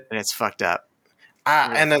good. And it's fucked up.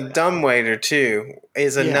 And a dumbwaiter too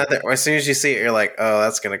is another. As soon as you see it, you're like, "Oh,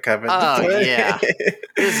 that's gonna cover." Yeah,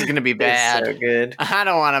 this is gonna be bad. It's so good. I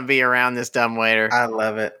don't want to be around this dumbwaiter. I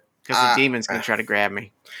love it because the demon's gonna try to grab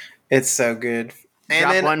me. It's so good.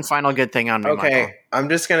 And drop one final good thing on me. Okay, Michael. I'm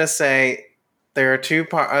just gonna say there are two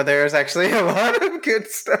parts. There's actually a lot of good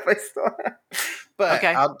stuff I still have, but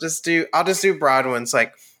I'll just do broad ones.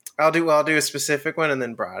 Like I'll do a specific one and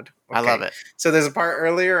then broad. Okay. I love it. So there's a part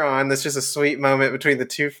earlier on that's just a sweet moment between the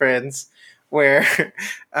two friends where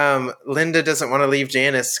Linda doesn't want to leave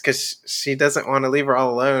Janice because she doesn't want to leave her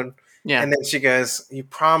all alone. Yeah, and then she goes, "You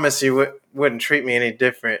promise you wouldn't treat me any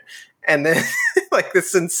different." And then, like,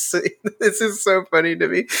 this is so funny to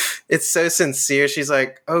me. It's so sincere. She's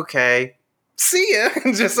like, "Okay, see ya,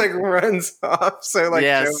 and just like runs off so like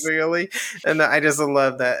Yes. jovially. And I just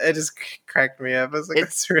love that. It just cracked me up. I was like,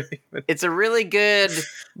 that's really funny. It's a really good,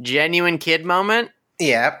 genuine kid moment.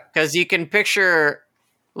 Yeah. Because you can picture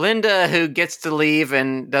Linda, who gets to leave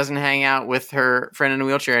and doesn't hang out with her friend in a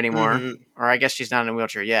wheelchair anymore. Mhm. Or I guess she's not in a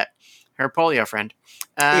wheelchair yet. Her polio friend.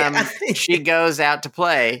 Yeah. She goes out to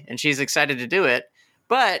play, and she's excited to do it.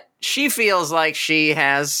 But she feels like she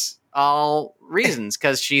has all reasons,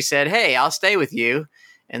 because she said, hey, I'll stay with you.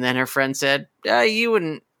 And then her friend said, you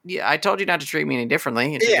wouldn't. Yeah, I told you not to treat me any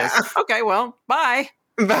differently. And she goes, okay, well, bye.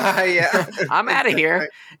 Bye. Yeah. I'm out of here.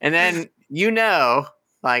 And then,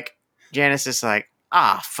 like, Janice is like,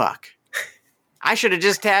 fuck. I should have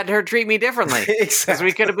just had her treat me differently. Because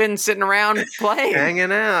we could have been sitting around playing.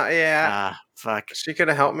 Hanging out, yeah. Fuck. She could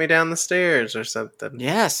have helped me down the stairs or something.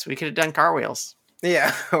 Yes, we could have done car wheels.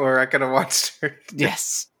 Yeah, or I could have watched her.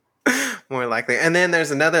 Yes. More likely. And then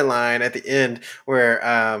there's another line at the end where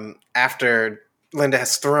after Linda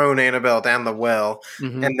has thrown Annabelle down the well,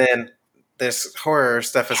 and then this horror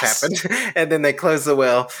stuff has happened, and then they close the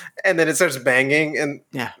well, and then it starts banging, and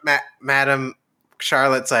Madam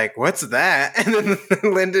Charlotte's like, what's that? And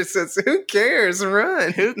then Linda says, who cares?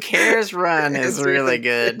 Run. Who cares? Run is really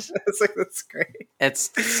good. It's like, that's great.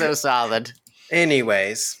 It's so solid.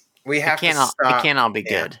 Anyways, we have to stop. It can't all be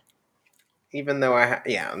good. Even though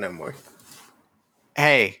no more.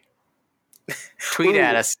 Hey, tweet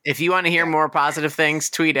at us. If you want to hear more positive things,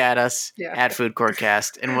 tweet at us at Food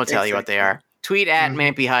Courtcast, and we'll tell you what they are. Tweet at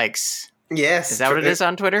Mampy Hikes. Yes. Is that what it is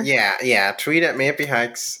on Twitter? Yeah. Tweet at Mampy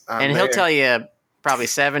Hikes. And he'll tell you probably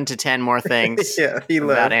 7 to 10 more things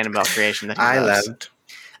about Annabelle creation that he loves.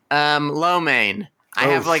 Lo mein. I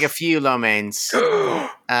have like a few lo mains.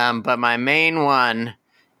 But my main one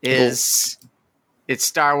is it's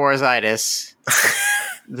Star Wars-itis.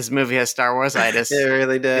 This movie has Star Wars-itis. It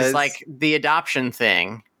really does. It's like the adoption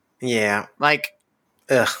thing. Yeah. Like,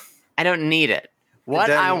 I don't need it. What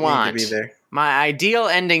I want, my ideal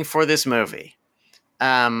ending for this movie,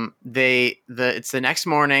 it's the next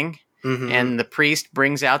morning, and the priest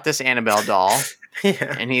brings out this Annabelle doll,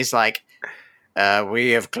 and he's like,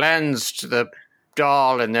 we have cleansed the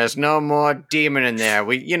doll, and there's no more demon in there.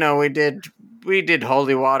 We did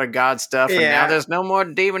holy water god stuff, and now there's no more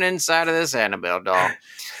demon inside of this Annabelle doll.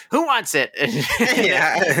 Who wants it?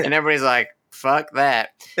 And everybody's like, fuck that.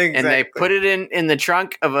 Exactly. And they put it in the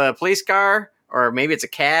trunk of a police car, or maybe it's a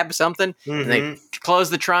cab, something, and they close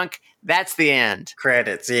the trunk. That's the end.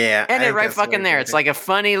 Credits, yeah. And it right fucking there. It's like a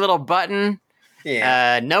funny little button.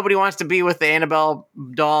 Yeah. Nobody wants to be with the Annabelle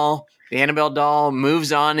doll. The Annabelle doll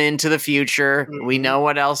moves on into the future. We know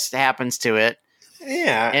what else happens to it.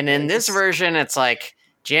 Yeah. And in this version, it's like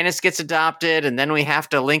Janice gets adopted, and then we have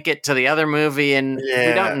to link it to the other movie, and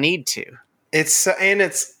we don't need to.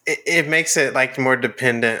 It makes it like more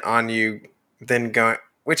dependent on you than going,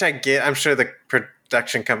 which I get. I'm sure the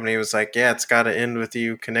production company was like, it's got to end with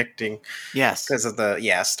you connecting. Yes. Because of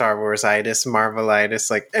the Star Wars-itis,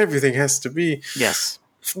 Marvel-itis, like everything has to be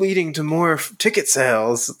leading to more ticket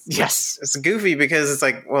sales. Yes. It's goofy because it's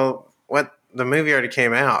like, well, what the movie already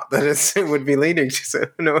came out that it would be leading to, so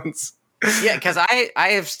no one's. Yeah, because I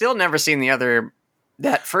have still never seen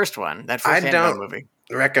that first one, that first Annabelle movie.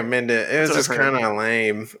 Recommend it. It was just kind of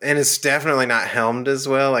lame, and it's definitely not helmed as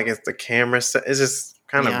well. Like it's the camera stuff. It's just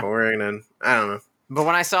kind of boring, and I don't know. But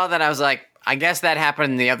when I saw that, I was like, I guess that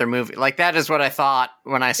happened in the other movie. Like that is what I thought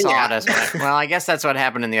when I saw it. I was like, well, I guess that's what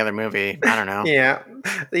happened in the other movie. I don't know.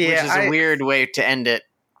 Which is a weird way to end it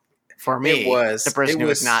for me. It was the person who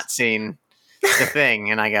has not seen the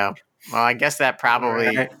thing, and I go, well, I guess that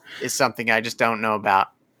probably is something I just don't know about.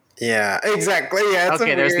 Yeah, exactly. Yeah.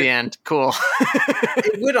 Okay, there's the end. Cool.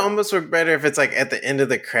 It would almost work better if it's like at the end of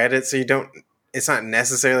the credits, so you don't. It's not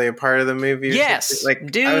necessarily a part of the movie. Yes,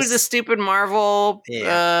 like the stupid Marvel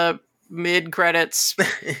mid credits.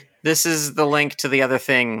 This is the link to the other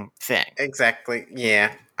thing. Exactly.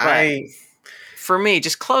 Yeah. For me,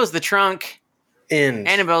 just close the trunk. End.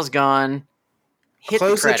 Annabelle's gone.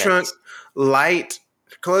 Close the trunk. Light.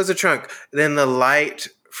 Close the trunk. Then the light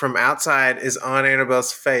from outside is on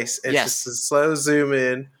Annabelle's face. It's just a slow zoom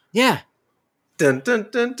in. Yeah. Dun dun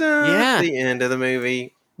dun dun. Yeah. The end of the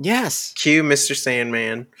movie. Yes. Cue Mr.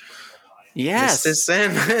 Sandman. Yes. Mr.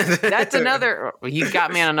 Sandman. That's another. You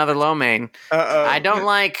got me on another low main. I don't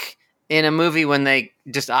like in a movie when they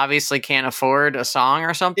just obviously can't afford a song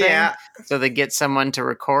or something. Yeah. So they get someone to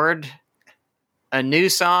record a new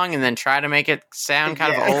song and then try to make it sound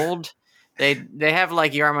kind of old. They have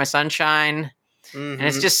like You Are My Sunshine. And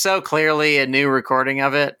it's just so clearly a new recording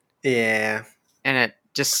of it. Yeah. And it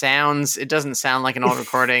doesn't sound like an old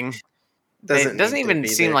recording. It doesn't need to even be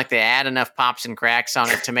seem there. like they add enough pops and cracks on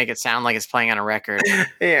it to make it sound like it's playing on a record.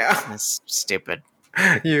 Yeah. That's stupid.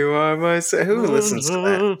 You are my who listens to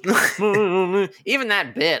that? Even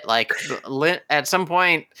that bit, like at some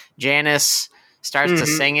point, Janice starts to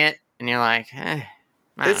sing it, and you're like,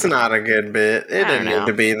 it's not a good bit. It didn't need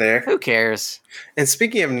to be there. Who cares? And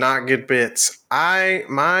speaking of not good bits, my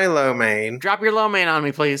lo mein. Drop your lo mein on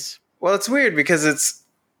me, please. Well, it's weird because it's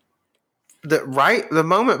the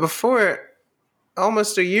moment before it,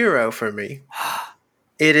 almost a euro for me.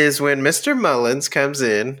 It is when Mr. Mullins comes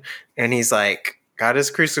in and he's like, got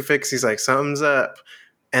his crucifix. He's like, something's up.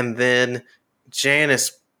 And then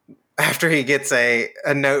Janice, after he gets a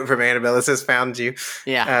note from Annabelle that says, found you.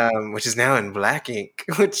 Yeah. Which is now in black ink,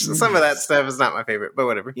 which some of that stuff is not my favorite, but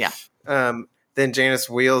whatever. Yeah. Then Janice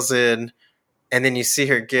wheels in and then you see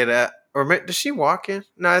her get up. Or does she walk in?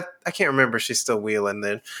 No, I can't remember. She's still wheeling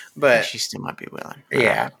then. But she still might be wheeling.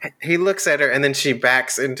 Yeah. He looks at her and then she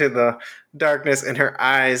backs into the darkness and her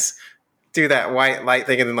eyes do that white light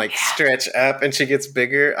thing and then stretch up and she gets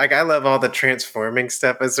bigger. Like, I love all the transforming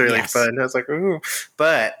stuff. It's really fun. I was like, ooh.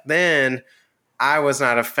 But then I was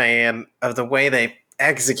not a fan of the way they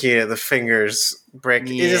executed the fingers break.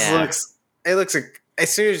 Yeah. It looks like,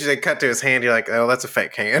 as soon as they cut to his hand, you're like, oh, that's a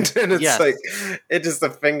fake hand. And it's the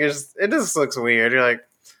fingers, it just looks weird. You're like,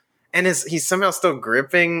 and he's somehow still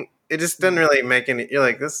gripping. It just doesn't really make any, you're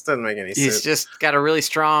like, this doesn't make any sense. He's just got a really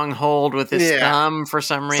strong hold with his thumb for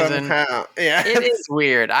some reason. Somehow. Yeah. It is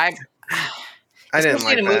weird. I didn't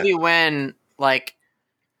like in a movie when,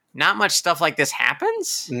 not much stuff like this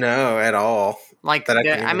happens. No, at all.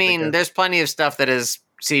 There's plenty of stuff that is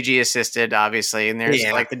CG assisted, obviously, and there's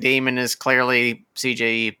the demon is clearly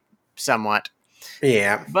CG somewhat.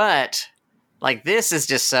 Yeah. But this is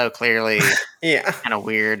just so clearly kind of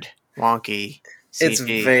weird, wonky CG. It's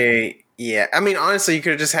very I mean, honestly, you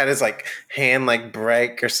could have just had his hand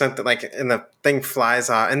break or something and the thing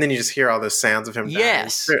flies off and then you just hear all those sounds of him dying.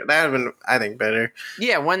 Yes. That would have been, I think, better.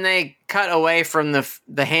 Yeah, when they cut away from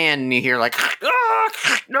the hand and you hear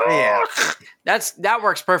that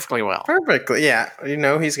works perfectly well. Perfectly, yeah.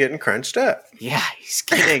 He's getting crunched up. Yeah, he's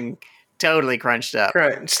getting totally crunched up.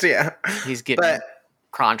 Crunched, yeah. He's getting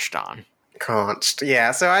crunched on. Crunched,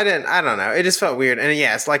 yeah. So I don't know. It just felt weird. And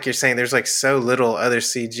yeah, it's like you're saying, there's so little other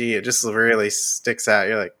CG. It just really sticks out.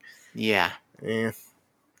 You're like, yeah.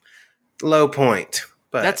 Low point.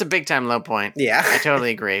 But that's a big time low point. Yeah. I totally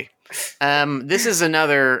agree. This is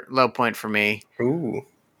another low point for me. Ooh.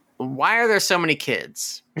 Why are there so many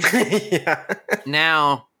kids? Yeah.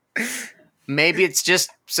 Now, maybe it's just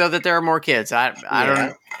so that there are more kids. I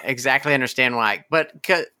don't exactly understand why. But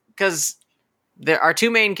because our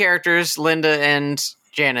two main characters, Linda and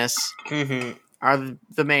Janice, are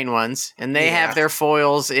the main ones. And they have their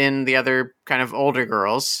foils in the other kind of older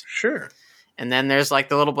girls. Sure. And then there's the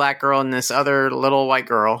little black girl and this other little white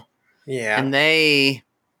girl. Yeah. And they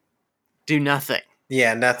do nothing.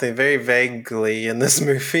 Yeah, nothing. Very vaguely in this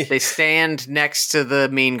movie. They stand next to the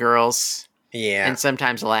mean girls. Yeah. And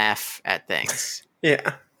sometimes laugh at things.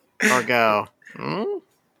 Yeah. Or go,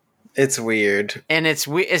 It's weird. And it's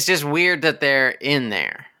just weird that they're in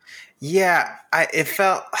there. Yeah. It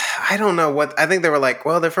felt, I don't know what, I think they were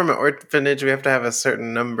well, they're from an orphanage. We have to have a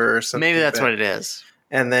certain number or something. Maybe that's what it is.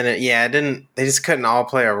 And then they just couldn't all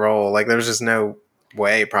play a role. There was just no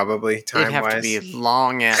way, probably, time-wise. It'd have to be a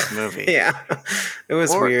long-ass movie. Yeah. It was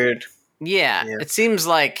weird. Yeah. It seems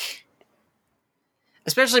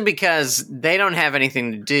especially because they don't have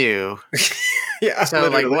anything to do. Yeah. So,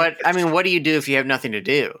 literally. what do you do if you have nothing to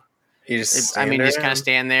do? You just just kind of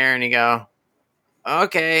stand there and you go,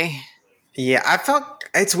 okay. Yeah,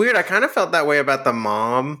 it's weird. I kind of felt that way about the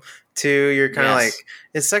mom, too. You're kind of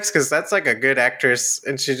it sucks because that's a good actress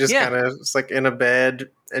and she just kind of is in a bed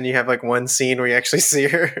and you have one scene where you actually see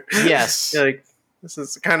her. Yes. You're this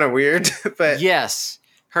is kind of weird, but yes,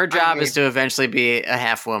 her job is to eventually be a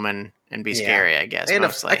half woman and be scary, I guess. And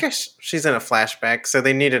I guess she's in a flashback, so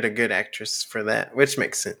they needed a good actress for that, which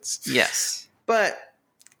makes sense. Yes. But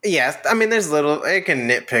yeah, I mean, there's I can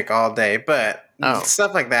nitpick all day, but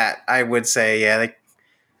stuff like that, I would say, it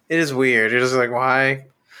is weird. It is why?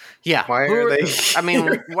 Yeah. Why are they? I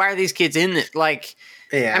mean, why are these kids in it?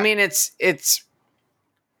 Yeah. I mean, it's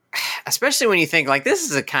especially when you think this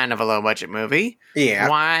is a kind of a low budget movie. Yeah.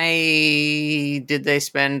 Why did they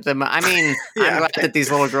spend the money? I mean, I'm glad that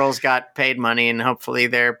these little girls got paid money and hopefully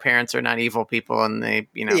their parents are not evil people and they,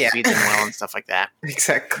 feed them well and stuff like that.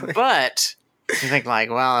 Exactly. But you think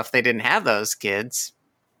well, if they didn't have those kids,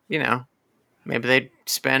 maybe they'd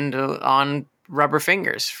spend on rubber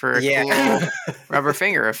fingers for a cool rubber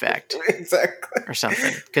finger effect. Exactly. Or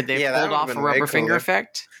something. Could they have pulled off a rubber finger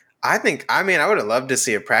effect? I mean, I would have loved to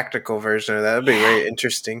see a practical version of that. That'd be very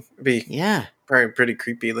interesting. It'd be probably pretty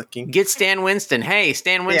creepy looking. Get Stan Winston. Hey,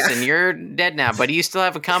 Stan Winston, you're dead now, but do you still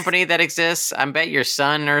have a company that exists? I bet your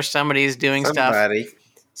son or somebody is doing stuff.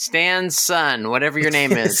 Stan's son, whatever your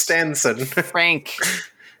name is. Stanson. Frank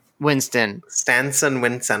Winston. Stanston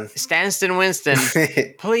Winston.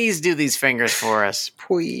 Please do these fingers for us.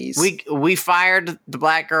 Please. We fired the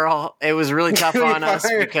black girl. It was really tough on us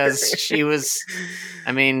because she was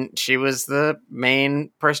the main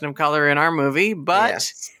person of color in our movie,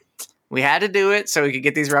 but we had to do it so we could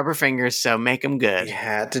get these rubber fingers, so make them good. You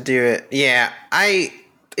had to do it. Yeah.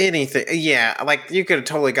 Anything. Yeah. Like, you could have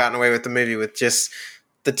totally gotten away with the movie with just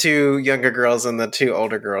the 2 younger girls and the 2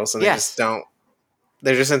 older girls, and they just don't.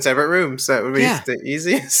 They're just in separate rooms, so it would be the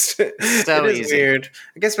easiest. So it is weird.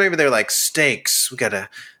 I guess maybe they're like, stakes.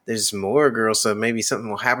 There's more girls, so maybe something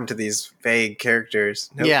will happen to these vague characters.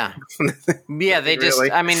 Nope. Yeah. They just,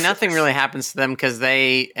 nothing really happens to them because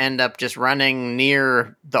they end up just running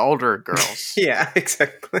near the older girls. Yeah,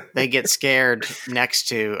 exactly. They get scared next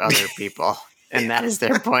to other people, and that is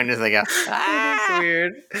their point as they go, That's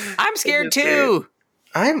weird. I'm scared too. Weird.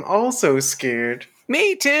 I'm also scared.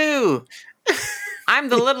 Me too. I'm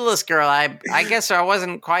the littlest girl. I guess I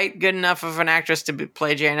wasn't quite good enough of an actress to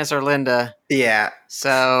play Janice or Linda. Yeah.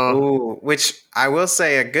 So, which I will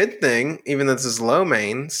say a good thing, even though this is low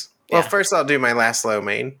mains. Well, first I'll do my last low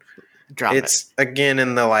main. It's again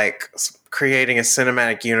in the creating a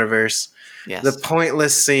cinematic universe. Yes. The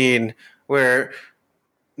pointless scene where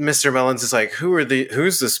Mr. Mullins is like,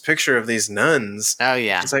 who's this picture of these nuns? Oh,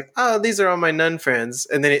 yeah. It's like, oh, these are all my nun friends.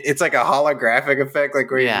 And then it's like a holographic effect, like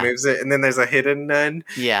where he moves it. And then there's a hidden nun.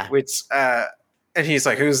 Yeah. Which, and he's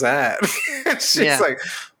like, who's that? She's like,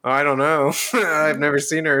 oh, I don't know. I've never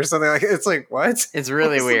seen her or something like that. It's like, what? It's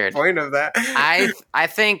really weird. The point of that? I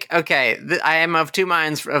think, okay, I am of 2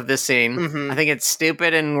 minds of this scene. Mm-hmm. I think it's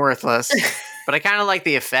stupid and worthless. But I kind of like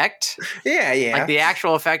the effect. Yeah. Like the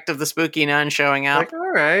actual effect of the spooky nun showing up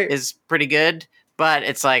all right. is pretty good. But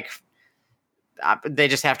it's like, they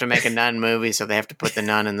just have to make a nun movie, so they have to put the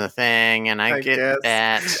nun in the thing. And I get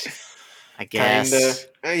that. I guess.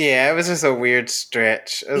 Kinda. Yeah, it was just a weird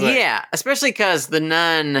stretch. Especially because the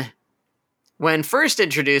nun, when first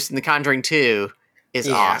introduced in The Conjuring 2, is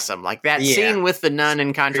awesome. Like that scene with the nun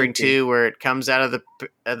in Conjuring 2 where it comes out of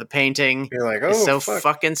the painting. You're like, oh, it's so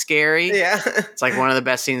fucking scary. Yeah. It's like one of the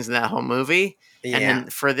best scenes in that whole movie. Yeah. And then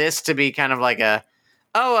for this to be kind of like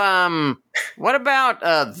what about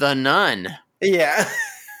The Nun? Yeah.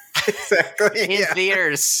 Exactly. In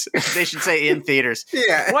theaters. They should say in theaters.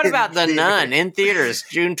 Yeah. What about The Nun in theaters,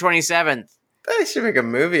 June 27th? They should make a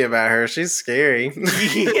movie about her. She's scary.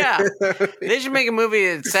 Yeah. They should make a movie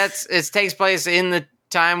it takes place in the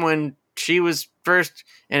time when she was first,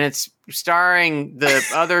 and it's starring the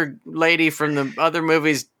other lady from the other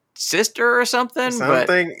movie's sister or something.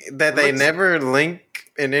 Something that they never link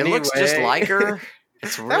in any way. It looks just like her.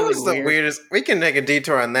 It's really that was weird. The weirdest. We can take a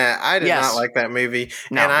detour on that. I did not like that movie.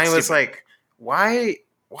 No, and I was like, why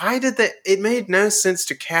did that? It made no sense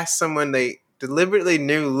to cast someone they deliberately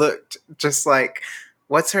knew looked just like,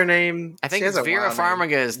 what's her name? I think it's Vera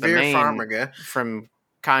Farmiga is the main Farmiga from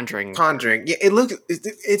Conjuring. Yeah,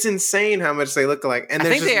 it's insane how much they look alike. And I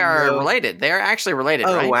think they are related. They are actually related,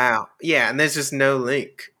 right? Oh, wow. Yeah, and there's just no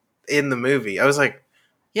link in the movie. I was like,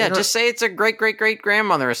 yeah, just say it's a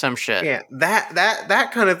great-great-great-grandmother or some shit. Yeah,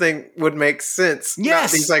 that kind of thing would make sense.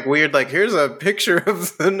 Yes. Not these weird, here's a picture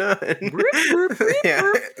of the nun. Yeah,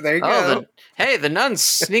 there you go. The nun's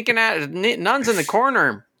sneaking out. Nun's in the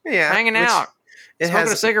corner, hanging out,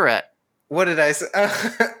 smoking a cigarette. What did I say?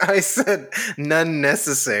 I said none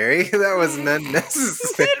necessary. That was none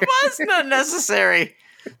necessary. It was none necessary.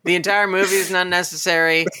 The entire movie is none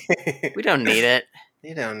necessary. We don't need it.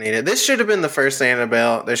 You don't need it. This should have been the first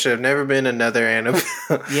Annabelle. There should have never been another Annabelle.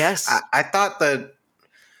 Yes. I thought that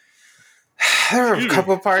there were a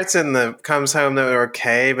couple parts in the Comes Home that were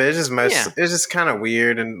okay, but it was just kind of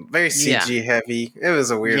weird and very CG heavy. It was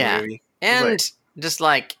a weird movie. And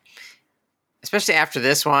especially after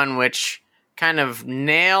this one, which kind of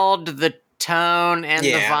nailed the tone and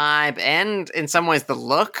the vibe and in some ways the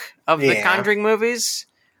look of the Conjuring movies,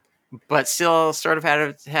 but still sort of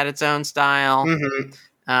had its own style.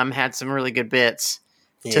 Mm-hmm. Had some really good bits.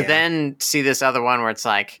 To then see this other one where it's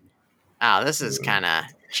like, oh, this is kind of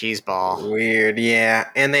cheeseball. Weird, yeah.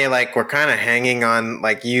 And they were kind of hanging on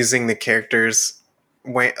using the characters,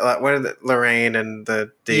 what are Lorraine and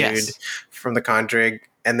the dude from The Conjuring,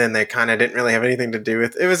 and then they kind of didn't really have anything to do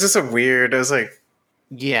with it. It was just a weird. I was like,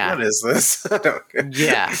 yeah, what is this? I don't.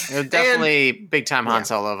 Yeah, it was definitely big time Han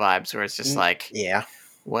Solo vibes where it's just like, yeah.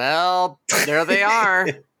 Well, there they are.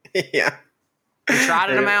 Yeah. We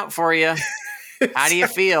trotted them out for you. How do you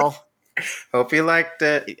feel? Hope you liked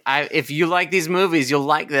it. If you like these movies, you'll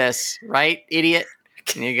like this, right, idiot?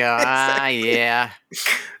 And you go, yeah.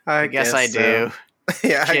 I guess I do.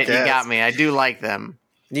 Yeah, Shit, you got me. I do like them.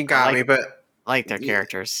 You got me, but I like their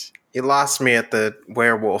characters. You lost me at the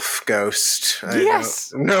werewolf ghost.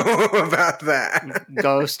 Yes. I don't know about that.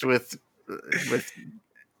 Ghost with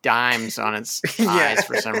dimes on its eyes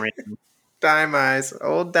for some reason. Dime eyes.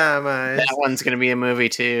 Old dime eyes. That one's going to be a movie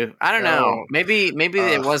too. I don't know. Maybe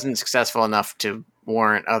it wasn't successful enough to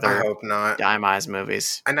warrant other I hope not. Dime Eyes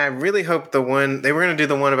movies. And I really hope the one they were going to do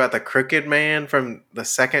the one about the Crooked Man from the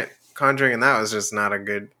second Conjuring, and that was just not a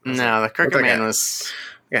good. No, the Crooked Man was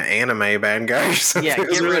an anime bad guy or something. Yeah,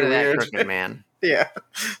 get rid of that Crooked Man. Yeah,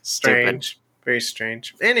 strange, very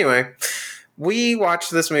strange. Anyway, we watched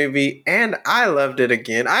this movie and I loved it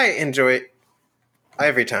again. I enjoy it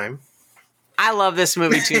every time. I love this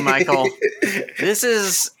movie too, Michael. This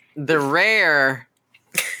is the rare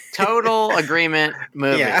total agreement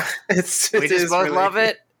movie. Yeah, we just both really love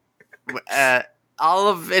it. All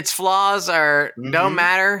of its flaws don't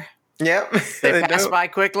matter. Yep, they pass by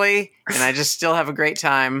quickly, and I just still have a great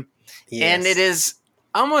time. Yes. And it is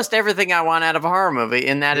almost everything I want out of a horror movie.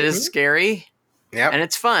 In that it is scary, and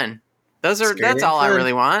it's fun. That's all I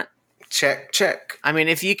really want. Check. I mean,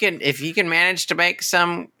 if you can manage to make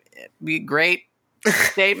some great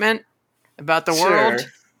statement about the world,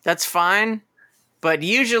 that's fine. But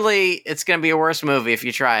usually it's going to be a worse movie if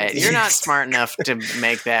you try it. You're not smart enough to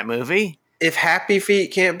make that movie. If Happy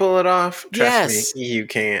Feet can't pull it off, trust me, you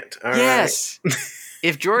can't. All right?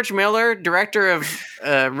 If George Miller, director of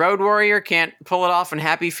Road Warrior, can't pull it off in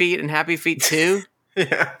Happy Feet and Happy Feet 2,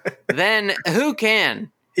 then who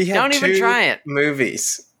can? Don't even try it.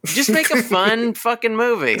 Movies. Just make a fun fucking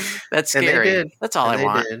movie. That's scary. That's all I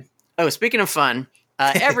want. Oh, speaking of fun,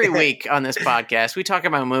 every week on this podcast, we talk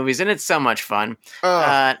about movies, and it's so much fun.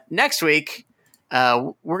 Next week,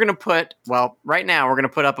 we're going to put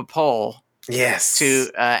up a poll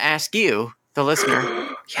to ask you, the listener,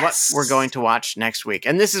 what we're going to watch next week.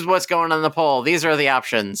 And this is what's going on the poll. These are the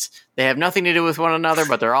options. They have nothing to do with one another,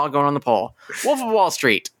 but they're all going on the poll. Wolf of Wall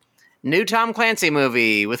Street. New Tom Clancy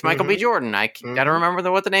movie with Michael B. Jordan. I got to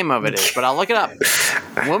remember what the name of it is, but I'll look it up.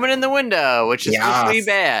 Woman in the Window, which is supposed to be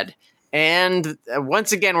bad. And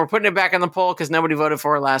once again, we're putting it back on the poll because nobody voted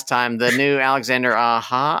for it last time. The new Alexander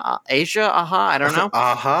Asia, I don't know.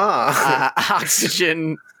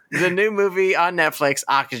 Oxygen. The new movie on Netflix,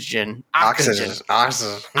 Oxygen.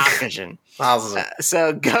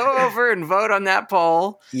 So go over and vote on that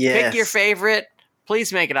poll. Yes. Pick your favorite.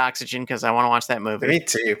 Please make it Oxygen because I want to watch that movie. Me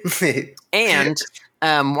too. And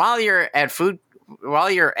while you're at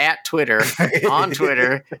Twitter, on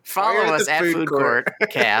Twitter, follow us at Food Court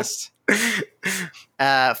Cast.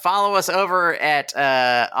 Follow us over at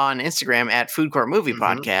on Instagram at Food Court Movie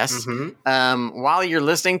Podcast. While you're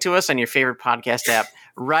listening to us on your favorite podcast app,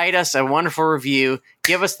 write us a wonderful review.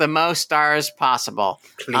 Give us the most stars possible.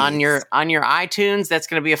 Please. On your iTunes. That's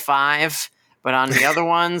going to be a 5. But on the other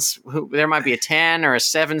ones, there might be a 10 or a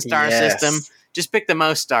 7-star system. Just pick the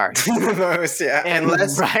most stars. The most, yeah. And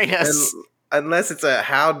write us. Unless it's a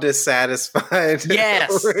how dissatisfied.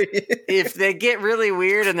 Yes. If they get really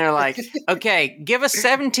weird and they're like, okay, give us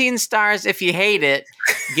 17 stars if you hate it.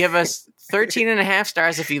 Give us 13.5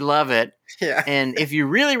 stars if you love it. Yeah. And if you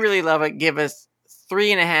really, really love it, give us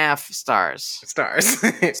 3.5 stars.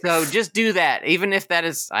 So just do that. Even if that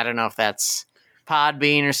is, I don't know if that's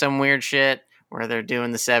Podbean or some weird shit where they're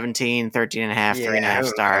doing the 17, 13.5, 3.5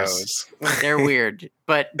 stars. They're weird.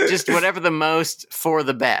 But just whatever the most for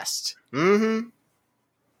the best.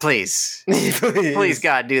 Please,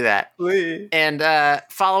 God, do that. Please. And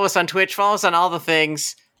follow us on Twitch. Follow us on all the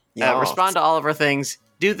things. Respond to all of our things.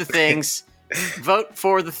 Do the things. Vote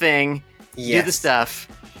for the thing. Do the stuff.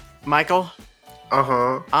 Michael.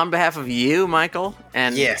 On behalf of you, Michael,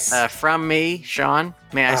 and from me, Sean,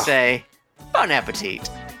 may I say, bon appetit.